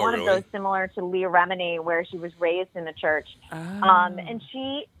 So she's one of those similar to Leah Remini, where she was raised in the church. And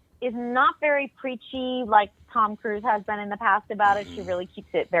she is not very preachy like Tom Cruise has been in the past about it. She really keeps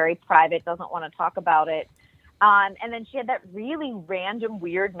it very private, doesn't want to talk about it. And then she had that really random,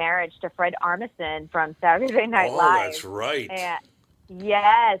 weird marriage to Fred Armisen from Saturday Night Live. Oh, that's right.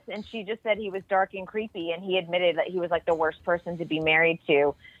 Yes, and she just said he was dark and creepy, and he admitted that he was like the worst person to be married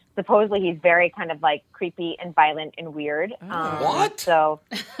to. Supposedly, he's very kind of like creepy and violent and weird. What? So,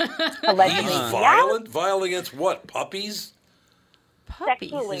 allegedly, he's violent? Violent against what? Puppies?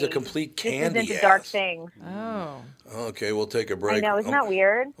 Sexually. He's a complete candy He's into ass. dark things. Oh. Okay, we'll take a break. I know, isn't that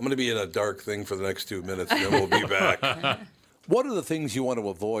weird? I'm going to be in a dark thing for the next 2 minutes, and then we'll be back. What are the things you want to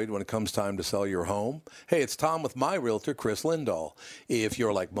avoid when it comes time to sell your home? Hey, it's Tom with my realtor, Chris Lindahl. If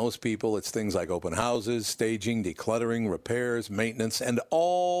you're like most people, it's things like open houses, staging, decluttering, repairs, maintenance, and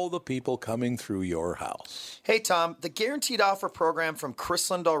all the people coming through your house. Hey, Tom, the Guaranteed Offer program from Chris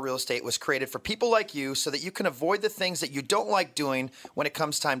Lindahl Real Estate was created for people like you so that you can avoid the things that you don't like doing when it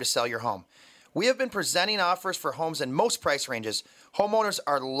comes time to sell your home. We have been presenting offers for homes in most price ranges. Homeowners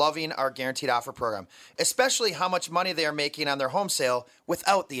are loving our Guaranteed Offer program, especially how much money they are making on their home sale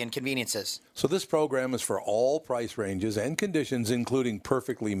without the inconveniences. So this program is for all price ranges and conditions, including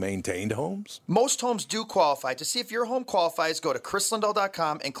perfectly maintained homes? Most homes do qualify. To see if your home qualifies, go to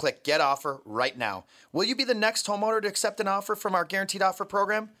chrislindahl.com and click Get Offer right now. Will you be the next homeowner to accept an offer from our Guaranteed Offer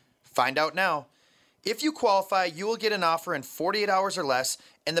program? Find out now. If you qualify, you will get an offer in 48 hours or less,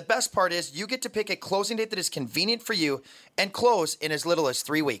 and the best part is you get to pick a closing date that is convenient for you and close in as little as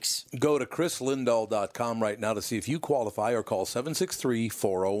 3 weeks. Go to chrislindahl.com right now to see if you qualify or call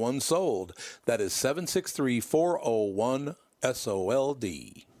 763-401-SOLD. That is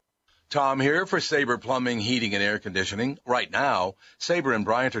 763-401-SOLD. Tom here for Sabre Plumbing, Heating, and Air Conditioning. Right now, Sabre and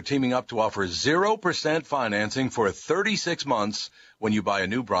Bryant are teaming up to offer 0% financing for 36 months when you buy a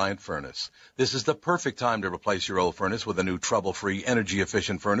new Bryant furnace. This is the perfect time to replace your old furnace with a new trouble-free,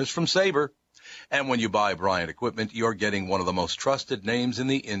 energy-efficient furnace from Sabre. And when you buy Bryant equipment, you're getting one of the most trusted names in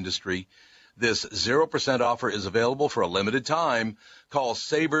the industry. This 0% offer is available for a limited time. Call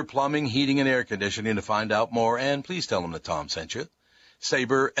Sabre Plumbing, Heating, and Air Conditioning to find out more, and please tell them that Tom sent you.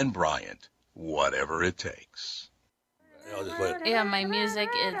 Sabre and Bryant, whatever it takes. I'll just play it. Yeah, my music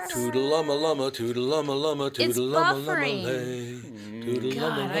is... Toodalumma-lumma, toodalumma-lumma, toodalumma-lumma-lay.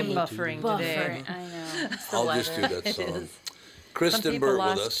 God, I'm buffering today. I know. I'll just do that song. Kristen Burt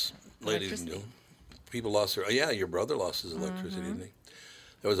with us, ladies and gentlemen. People lost their... Yeah, your brother lost his electricity, didn't he?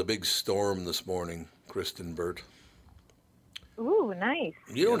 There was a big storm this morning, Kristen Burt. Ooh, nice.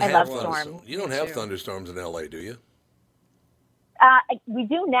 I love storms. You don't have thunderstorms in L.A., do you? We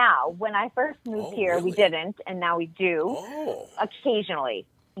do now. When I first moved here, really? we didn't, and now we do. Oh. Occasionally,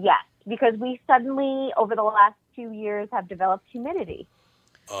 yes, because we suddenly, over the last 2 years, have developed humidity.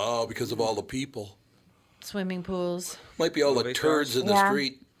 Oh, because of all the people. Swimming pools. Might be all the turds in the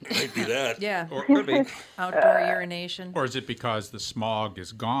street. Might be that. Yeah. Or could be. Outdoor urination. Or is it because the smog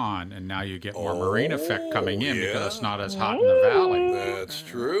is gone and now you get more marine effect coming in because it's not as hot in the valley? That's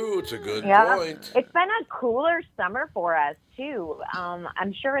true. It's a good point. It's been a cooler summer for us, too.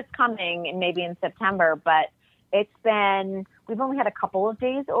 I'm sure it's coming maybe in September, but we've only had a couple of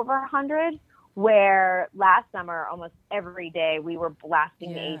days over 100, where last summer, almost every day, we were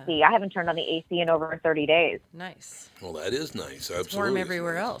blasting the AC. I haven't turned on the AC in over 30 days. Nice. Well, that is nice. Absolutely. It's warm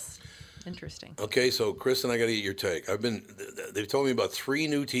everywhere else. Interesting. Okay, so Kristen, I got to get your take. They've told me about 3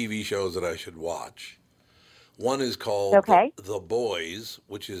 new TV shows that I should watch. One is called The Boys,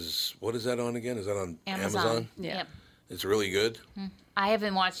 which is, what is that on again? Is that on Amazon? Yeah. Yep. It's really good. I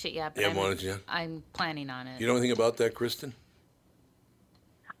haven't watched it yet, but I'm planning on it. You know anything about that, Kristen?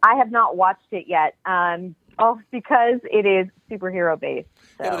 I have not watched it yet. Because it is superhero based.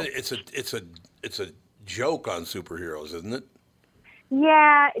 So. Yeah, but it's a joke on superheroes, isn't it?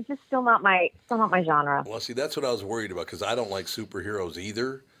 Yeah, it's just still not my genre. Well, see, that's what I was worried about because I don't like superheroes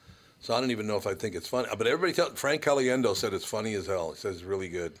either. So I don't even know if I think it's funny. But Frank Caliendo said it's funny as hell. He says it's really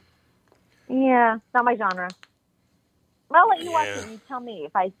good. Yeah, not my genre. I'll let you watch it and you tell me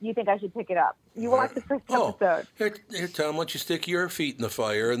if you think I should pick it up. You watch the first episode. Here, Tom, why don't you stick your feet in the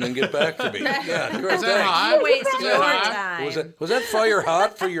fire and then get back to me? Yeah, great. Is that hot? You wasted your time. Was that fire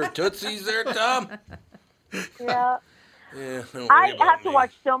hot for your tootsies there, Tom? Yeah. Yeah, I have to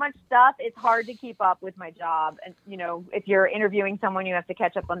watch so much stuff. It's hard to keep up with my job. And, if you're interviewing someone, you have to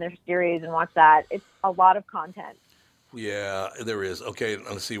catch up on their series and watch that. It's a lot of content. Yeah, there is. Okay,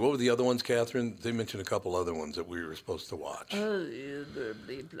 let's see. What were the other ones, Catherine? They mentioned a couple other ones that we were supposed to watch. Oh, blah,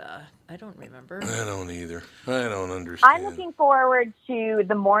 blah, blah. I don't remember. I don't either. I don't understand. I'm looking forward to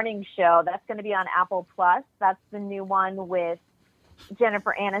the morning show. That's going to be on Apple Plus. That's the new one with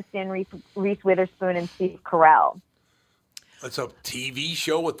Jennifer Aniston, Reese Witherspoon, and Steve Carell. It's a TV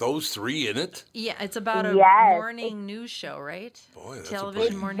show with those three in it? Yeah, it's about a morning news show, right? Boy, that's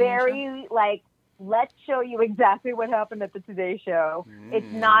television morning very, news show. Let's show you exactly what happened at the Today Show. It's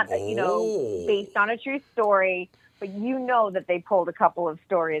not, based on a true story, but that they pulled a couple of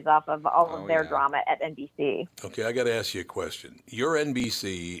stories off of all of their drama at NBC. Okay, I got to ask you a question. Your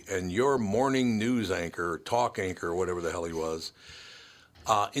NBC and your morning news anchor, talk anchor, whatever the hell he was,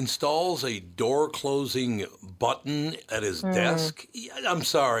 installs a door closing button at his desk. I'm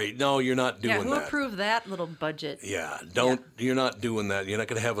sorry. No, you're not doing that. Yeah, who approved that little budget? Yeah, you're not doing that. You're not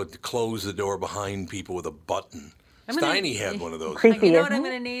going to have to close the door behind people with a button. Steiny had one of those. What I'm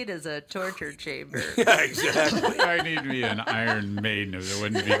going to need is a torture chamber. Yeah, exactly. I need to be an Iron Maiden if there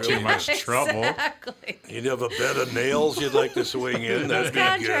wouldn't be too much trouble. Exactly. You'd have a bed of nails you'd like to swing in. That'd be good.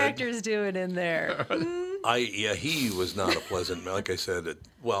 Contractors doing in there. He was not a pleasant man. Like I said,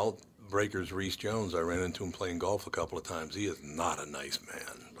 Breakers Reese Jones, I ran into him playing golf a couple of times. He is not a nice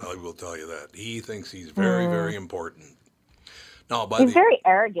man. I will tell you that. He thinks he's very, very important. No, he's very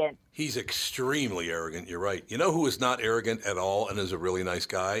arrogant. He's extremely arrogant. You're right. You know who is not arrogant at all and is a really nice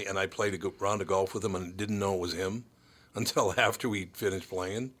guy? And I played a round of golf with him and didn't know it was him until after we finished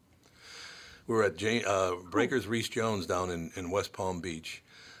playing. We were at Breakers Reese Jones down in West Palm Beach.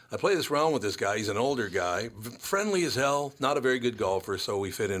 I played this round with this guy. He's an older guy, friendly as hell, not a very good golfer, so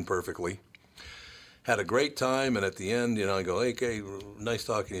we fit in perfectly. Had a great time, and at the end, I go, hey, nice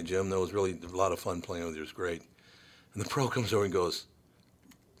talking to you, Jim. That was really a lot of fun playing with you. It was great. And the pro comes over and goes,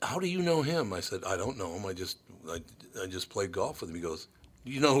 how do you know him? I said, I don't know him. I just played golf with him. He goes,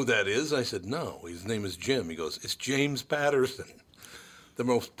 you know who that is? I said, no. His name is Jim. He goes, it's James Patterson, the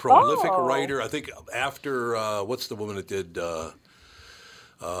most prolific writer. I think after, what's the woman that did the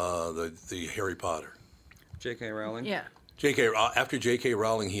Harry Potter? J.K. Rowling? Yeah. After J.K.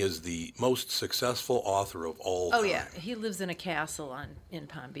 Rowling, he is the most successful author of all time. Oh, yeah. He lives in a castle in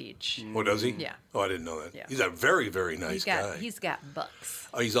Palm Beach. Oh, does he? Yeah. Oh, I didn't know that. Yeah. He's a very, very nice guy. He's got bucks.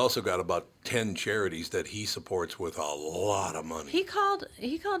 Oh, he's also got about 10 charities that he supports with a lot of money. He called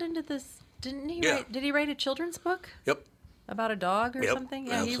into this, didn't he? Yeah. Did he write a children's book? Yep. About a dog or something?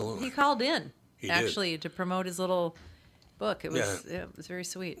 Yeah, absolutely. he called in, He actually, to promote his little book. It was very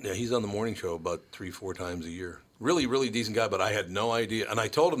sweet. Yeah, he's on the morning show about 3-4 times a year. Really, really decent guy, but I had no idea. And I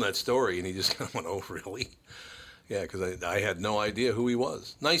told him that story, and he just kind of went, oh, really? Yeah, because I had no idea who he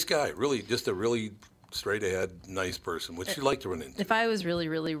was. Nice guy, really, just a really straight-ahead, nice person, which you like to run into. If I was really,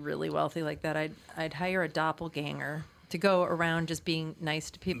 really, really wealthy like that, I'd hire a doppelganger to go around just being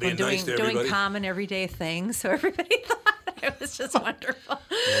nice to people and doing common everyday things, so everybody thought I was just wonderful.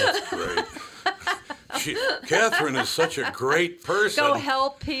 That's great. Catherine is such a great person. Go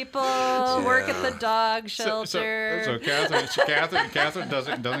help people, work at the dog shelter. So Catherine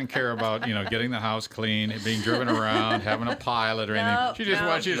doesn't care about getting the house clean, being driven around, having a pilot or anything. She just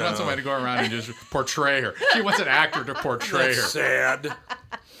wants somebody to go around and just portray her. She wants an actor to portray her. Sad.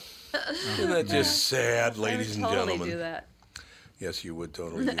 Isn't that just sad, ladies and gentlemen? I would totally do that. Yes, you would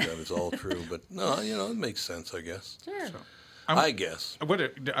totally do that. It's all true, but no, it makes sense, I guess. Sure. So, I guess. I want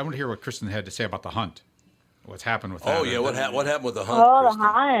to hear what Kristen had to say about the hunt. What's happened with that? Oh, yeah. What happened with the hunt? Oh, Kristen? the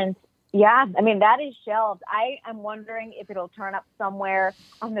hunt. Yeah. I mean, that is shelved. I am wondering if it'll turn up somewhere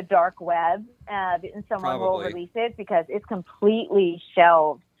on the dark web and someone will release it because it's completely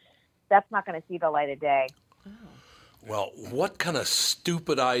shelved. That's not going to see the light of day. Oh. Well, what kind of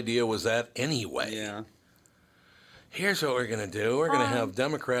stupid idea was that anyway? Yeah. Here's what we're going to do. We're going to have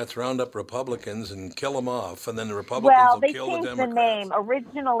Democrats round up Republicans and kill them off, and then the Republicans will kill the Democrats. Well, they changed the name.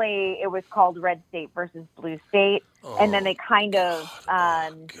 Originally, it was called Red State versus Blue State, and then they kind of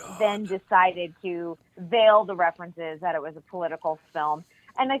then decided to veil the references that it was a political film.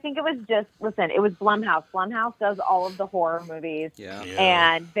 And I think it was it was Blumhouse. Blumhouse does all of the horror movies,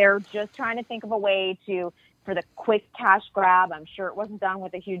 and they're just trying to think of a way for the quick cash grab. I'm sure it wasn't done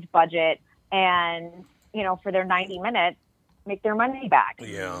with a huge budget, and for their 90 minutes, make their money back.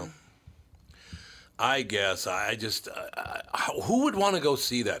 Yeah. I guess who would want to go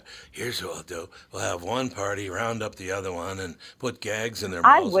see that? Here's what we'll do: we'll have one party round up the other one and put gags in their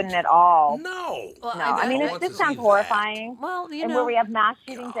I mouths. wouldn't at all. No. Well, No, I mean, don't want this to sounds see horrifying. Well, you and know, where we have mass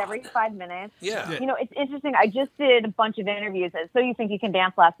shootings every 5 minutes. Yeah. You know, it's interesting. I just did a bunch of interviews. So You Think You Can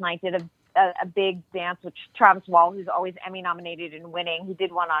Dance last night. Did a big dance with Travis Wall, who's always Emmy nominated and winning. He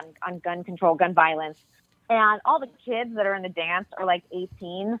did one on gun control, gun violence. And all the kids that are in the dance are like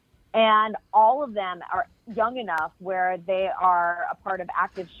 18. And all of them are young enough where they are a part of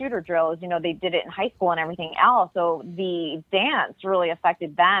active shooter drills. You know, they did it in high school and everything else. So the dance really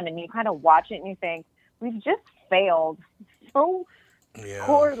affected them. And you kind of watch it and you think, we've just failed so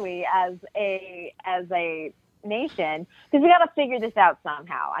poorly as a nation, because we got to figure this out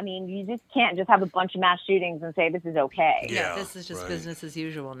somehow. I mean, you just can't just have a bunch of mass shootings and say this is okay. Yeah, this is just business as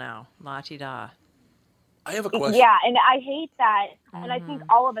usual now. La-ti-da. I have a question. Yeah, and I hate that. And I think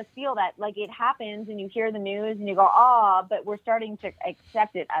all of us feel that. Like, it happens and you hear the news and you go, oh, but we're starting to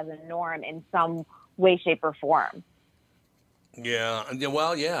accept it as a norm in some way, shape, or form. Yeah,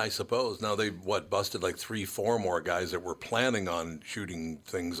 well, yeah, I suppose. Now they've, busted like 3-4 more guys that were planning on shooting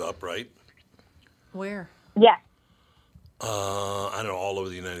things up, right? Where? Yes. I don't know, all over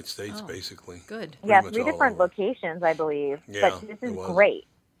the United States, basically. Good. Yeah, 3 different locations, I believe. Yeah, but this is great.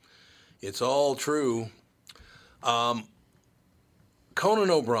 It's all true. Conan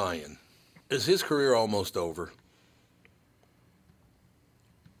O'Brien, is his career almost over?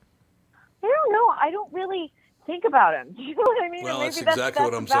 I don't know. I don't really think about him. Do you know what I mean? Well, Maybe that's exactly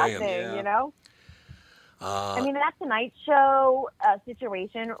what I'm a bad saying. Thing, you know? I mean, that Tonight Show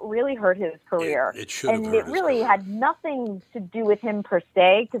situation really hurt his career. It should have and hurt it his really career. had nothing to do with him per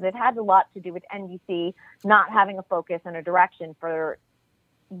se, because it had a lot to do with NBC not having a focus and a direction for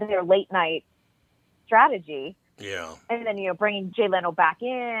their late night strategy. Yeah. And then, bringing Jay Leno back in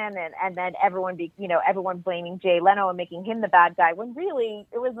and then everyone blaming Jay Leno and making him the bad guy, when really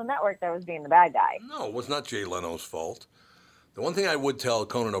it was the network that was being the bad guy. No, it was not Jay Leno's fault. The one thing I would tell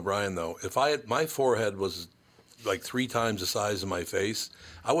Conan O'Brien, though, if my forehead was like 3 times the size of my face,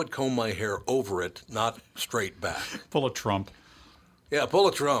 I would comb my hair over it, not straight back. Pull a Trump. Yeah, pull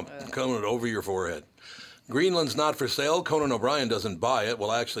a Trump. Comb it over your forehead. Greenland's not for sale. Conan O'Brien doesn't buy it.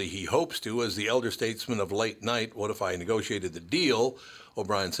 Well, actually, he hopes to. As the elder statesman of late night, what if I negotiated the deal?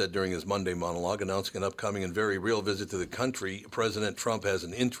 O'Brien said during his Monday monologue, announcing an upcoming and very real visit to the country President Trump has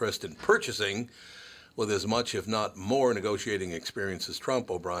an interest in purchasing. With as much, if not more, negotiating experience as Trump,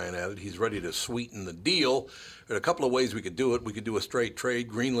 O'Brien added, he's ready to sweeten the deal. There are a couple of ways we could do it. We could do a straight trade,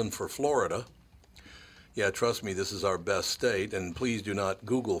 Greenland for Florida. Yeah, trust me, this is our best state. And please do not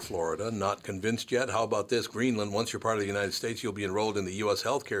Google Florida. Not convinced yet? How about this? Greenland, once you're part of the United States, you'll be enrolled in the U.S.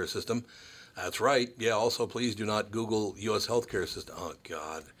 healthcare system. That's right. Yeah, also, please do not Google U.S. healthcare system. Oh,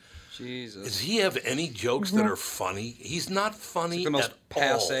 God. Jesus. Does he have any jokes that are funny? He's not funny the most at all.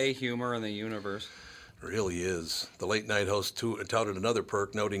 passe humor in the universe. Really is. The late night host touted another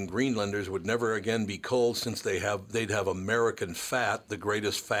perk, noting Greenlanders would never again be cold since they'd have American fat, the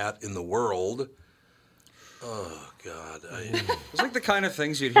greatest fat in the world. Oh God! It's like the kind of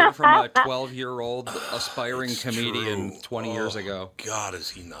things you'd hear from a 12-year-old aspiring comedian 20 years ago. God,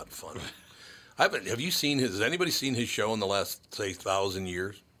 is he not funny? Have you seen his? Has anybody seen his show in the last, say, 1,000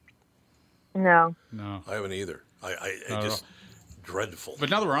 years? No. No. I haven't either. I just dreadful.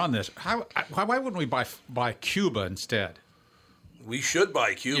 But now that we're on this, why wouldn't we buy Cuba instead? We should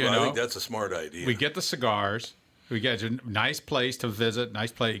buy Cuba. I think that's a smart idea. We get the cigars. We get a nice place to visit,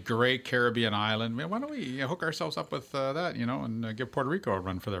 nice place, great Caribbean island. Man, why don't we hook ourselves up with that, and give Puerto Rico a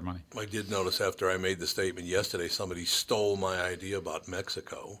run for their money? I did notice after I made the statement yesterday, somebody stole my idea about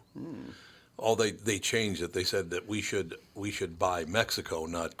Mexico. They changed it. They said that we should buy Mexico,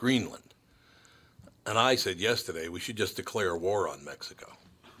 not Greenland. And I said yesterday we should just declare war on Mexico,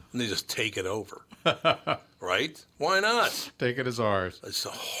 and they just take it over. Right? Why not? Take it as ours. It's a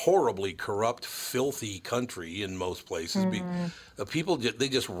horribly corrupt, filthy country in most places. The people, they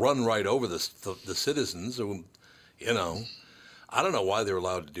just run right over the citizens. Who, I don't know why they're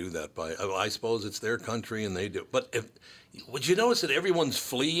allowed to do that. I suppose it's their country and they do. But would you notice that everyone's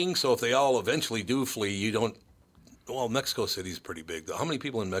fleeing? So if they all eventually do flee, you don't. Well, Mexico City's pretty big, though. How many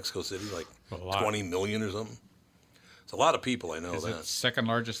people in Mexico City? Like 20 million or something? It's a lot of people, I know Is that. it second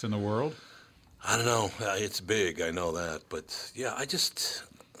largest in the world? I don't know. It's big. I know that. But,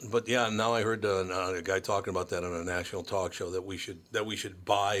 yeah, now I heard a guy talking about that on a national talk show that we should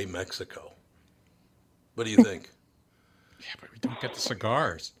buy Mexico. What do you think? Yeah, but we don't get the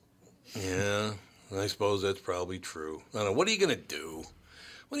cigars. Yeah, I suppose that's probably true. I don't know. What are you going to do?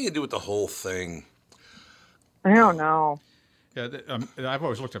 What are you going to do with the whole thing? I don't know. Yeah, I've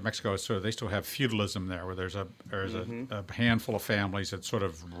always looked at Mexico as sort of they still have feudalism there, where there's a handful of families that sort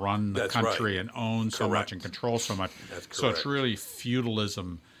of run the country and own so much and control so much. So it's really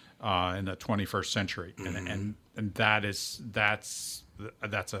feudalism in the 21st century, and that's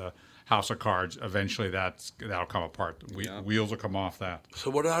a house of cards. Eventually, that'll come apart. Wheels will come off that. So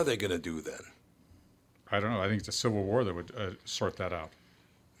what are they going to do then? I don't know. I think it's a civil war that would sort that out.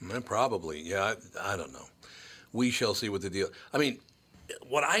 Probably. Yeah, I don't know. We shall see what the deal. I mean,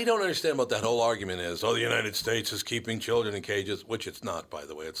 what I don't understand about that whole argument is, the United States is keeping children in cages, which it's not, by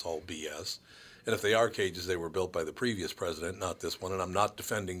the way. It's all BS. And if they are cages, they were built by the previous president, not this one. And I'm not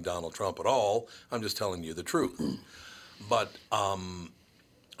defending Donald Trump at all. I'm just telling you the truth. But I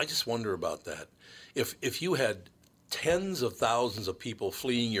just wonder about that. If you had tens of thousands of people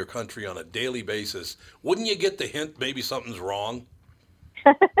fleeing your country on a daily basis, wouldn't you get the hint maybe something's wrong?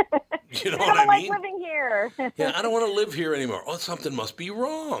 You know what I mean? I don't like living here. Yeah, I don't want to live here anymore. Something must be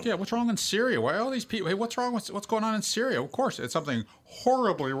wrong. Yeah, what's wrong in Syria? Why all these people? Hey, what's wrong? What's going on in Syria? Of course, it's something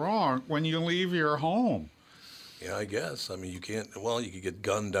horribly wrong when you leave your home. Yeah, I guess. I mean, you can't. Well, you could get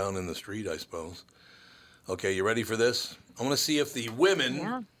gunned down in the street, I suppose. Okay, you ready for this? I want to see if the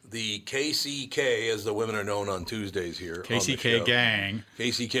women, the KCK, as the women are known on Tuesdays here, KCK gang,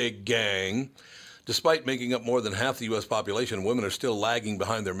 KCK gang. Despite making up more than half the U.S. population, women are still lagging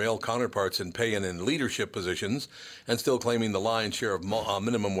behind their male counterparts in pay and in leadership positions and still claiming the lion's share of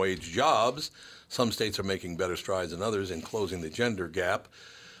minimum wage jobs. Some states are making better strides than others in closing the gender gap.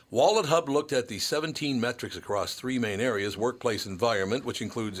 Wallet Hub looked at the 17 metrics across three main areas: workplace environment, which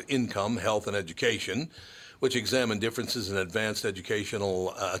includes income, health, and education, which examine differences in advanced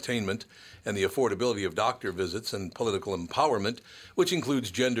educational attainment, and the affordability of doctor visits, and political empowerment, which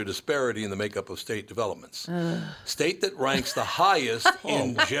includes gender disparity in the makeup of state developments. State that ranks the highest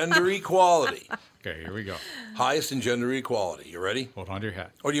in gender equality. Okay, here we go. Highest in gender equality. You ready? Hold on to your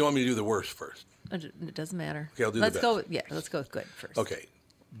hat. Or do you want me to do the worst first? It doesn't matter. Okay, I'll do let's the go. best. Let's go with good first. Okay.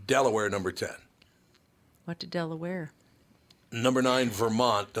 Delaware, number 10. What did Delaware? Number 9,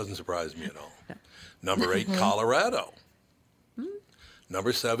 Vermont. Doesn't surprise me at all. No. Number 8, Colorado.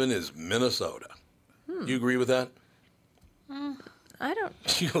 Number 7 is Minnesota. You agree with that? I don't.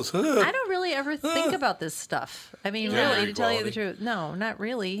 She goes, I don't really ever think about this stuff. I mean, really, to tell you the truth, no, not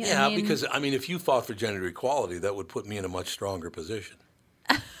really. Yeah, because if you fought for gender equality, that would put me in a much stronger position.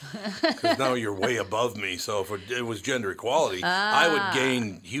 Because now you're way above me. So if it was gender equality, I would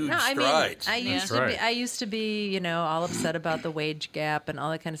gain huge strides. I used to be, all upset about the wage gap and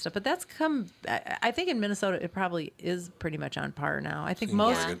all that kind of stuff. But that's come. I think in Minnesota, it probably is pretty much on par now. I think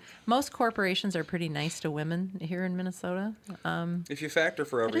most corporations are pretty nice to women here in Minnesota. If you factor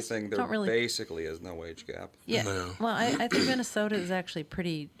for everything, there basically is no wage gap. Yeah. No. Well, I think Minnesota is actually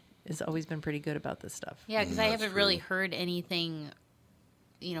has always been pretty good about this stuff. Yeah, because I haven't really heard anything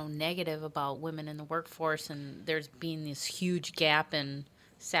negative about women in the workforce, and there's been this huge gap in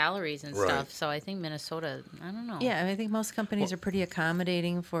salaries and stuff. So I think Minnesota, I don't know. Yeah, I think most companies are pretty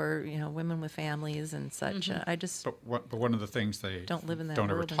accommodating for women with families and such. I just but one of the things they don't live in that don't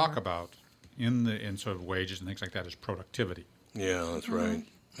ever world talk anymore. about in sort of wages and things like that is productivity. Yeah, that's right.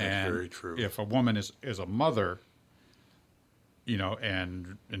 That's very true. If a woman is a mother,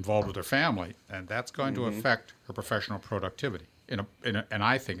 and involved with her family, and that's going to affect her professional productivity and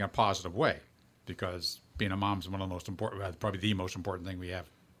I think in a positive way, because being a mom is one of the most important, probably the most important thing we have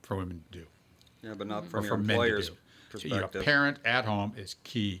for women to do. Yeah, but not from or your for men to employer's do. perspective. So, a parent at home is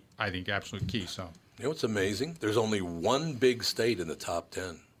key. I think absolutely key. So you know what's amazing? There's only one big state in the top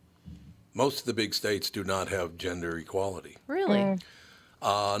 10. Most of the big states do not have gender equality. Really?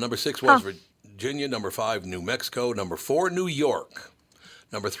 Number 6 was Virginia. Number 5, New Mexico. Number 4, New York.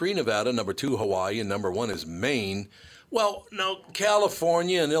 Number 3, Nevada. Number 2, Hawaii. And number 1 is Maine. Well, now,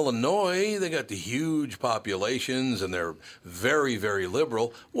 California and Illinois, they got the huge populations, and they're very, very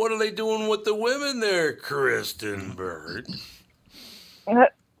liberal. What are they doing with the women there, Kristen Bird?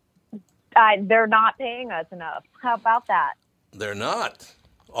 They're not paying us enough. How about that? They're not.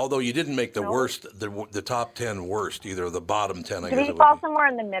 Although you didn't make the worst, the top 10 worst, either the bottom 10, I guess. Did we fall somewhere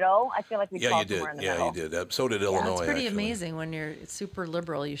in the middle? I feel like we fall somewhere in the middle. Yeah, you did. So did Illinois. It's pretty actually. amazing when you're super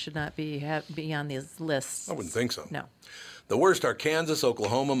liberal. You should not be on these lists. I wouldn't think so. No. The worst are Kansas,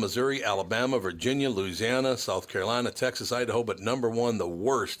 Oklahoma, Missouri, Alabama, Virginia, Louisiana, South Carolina, Texas, Idaho. But number 1, the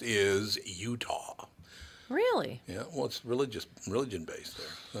worst, is Utah. Really? Yeah. Well, it's religion-based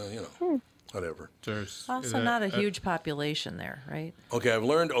there. Whatever. There's also not a huge population there, right? Okay, I've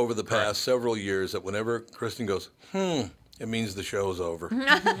learned over the past several years that whenever Kristen goes, it means the show's over. Look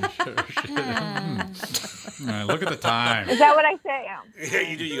at the time. Is that what I say? Yeah,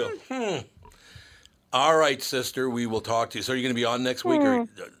 you do. You go, All right, sister. We will talk to you. So, are you going to be on next week? Or...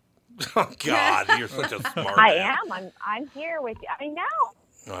 Oh God, you're such a smart. I am. I'm here with you. I know.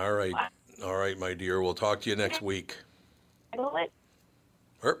 All right, my dear. We'll talk to you next week. Sounds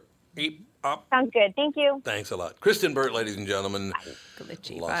good. Thank you. Thanks a lot. Kristen Burt, ladies and gentlemen.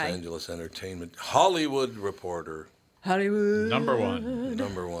 Glitchy. Los Bye. Angeles Entertainment Hollywood reporter. Hollywood. Number one.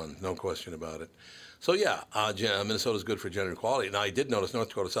 Number one. No question about it. So, yeah, Minnesota's good for gender equality. Now, I did notice North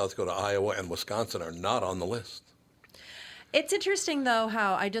Dakota, South Dakota, Iowa, and Wisconsin are not on the list. It's interesting, though,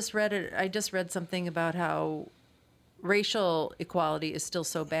 how I just read something about how racial equality is still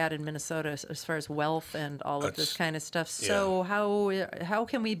so bad in Minnesota as far as wealth and all of this kind of stuff. So how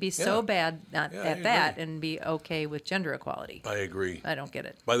can we be so bad at that and be okay with gender equality? I agree. I don't get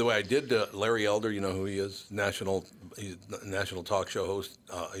it. By the way, I did Larry Elder. You know who he is? He's a national talk show host.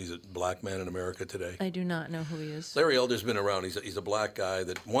 He's a black man in America today. I do not know who he is. Larry Elder's been around. He's a black guy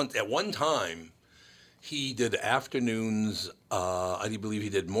that at one time he did afternoons. I believe he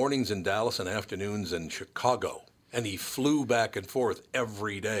did mornings in Dallas and afternoons in Chicago. And he flew back and forth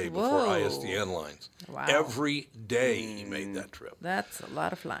every day before ISDN lines. Wow. Every day he made that trip. That's a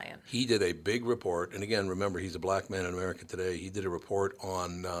lot of flying. He did a big report. And again, remember, he's a black man in America today. He did a report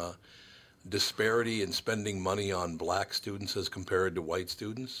on disparity in spending money on black students as compared to white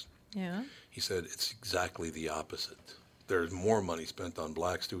students. Yeah. He said it's exactly the opposite. There's more money spent on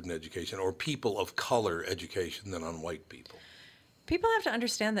black student education or people of color education than on white people. People have to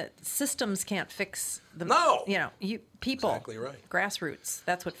understand that systems can't fix them. No. People. Exactly right. Grassroots.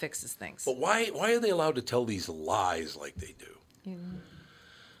 That's what fixes things. But why are they allowed to tell these lies like they do?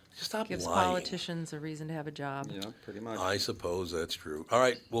 Just stop Gives lying. politicians a reason to have a job. Yeah, pretty much. I suppose that's true. All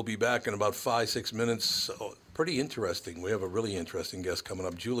right, we'll be back in about 5-6 minutes. So, pretty interesting. We have a really interesting guest coming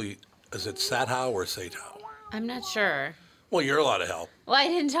up. Julie, is it Satow or Satow? I'm not sure. Well, you're a lot of help. Well, I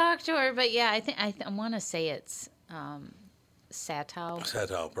didn't talk to her, but yeah, I want to say it's Satow.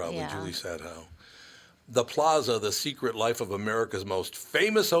 Satow, probably. Yeah. Julie Satow. The Plaza, the secret life of America's most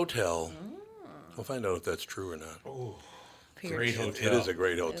famous hotel. We'll find out if that's true or not. Oh, great hotel. It is a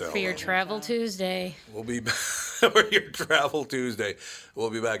great hotel. For your Travel Tuesday. We'll be back for your Travel Tuesday. We'll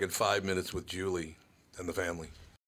be back in 5 minutes with Julie and the family.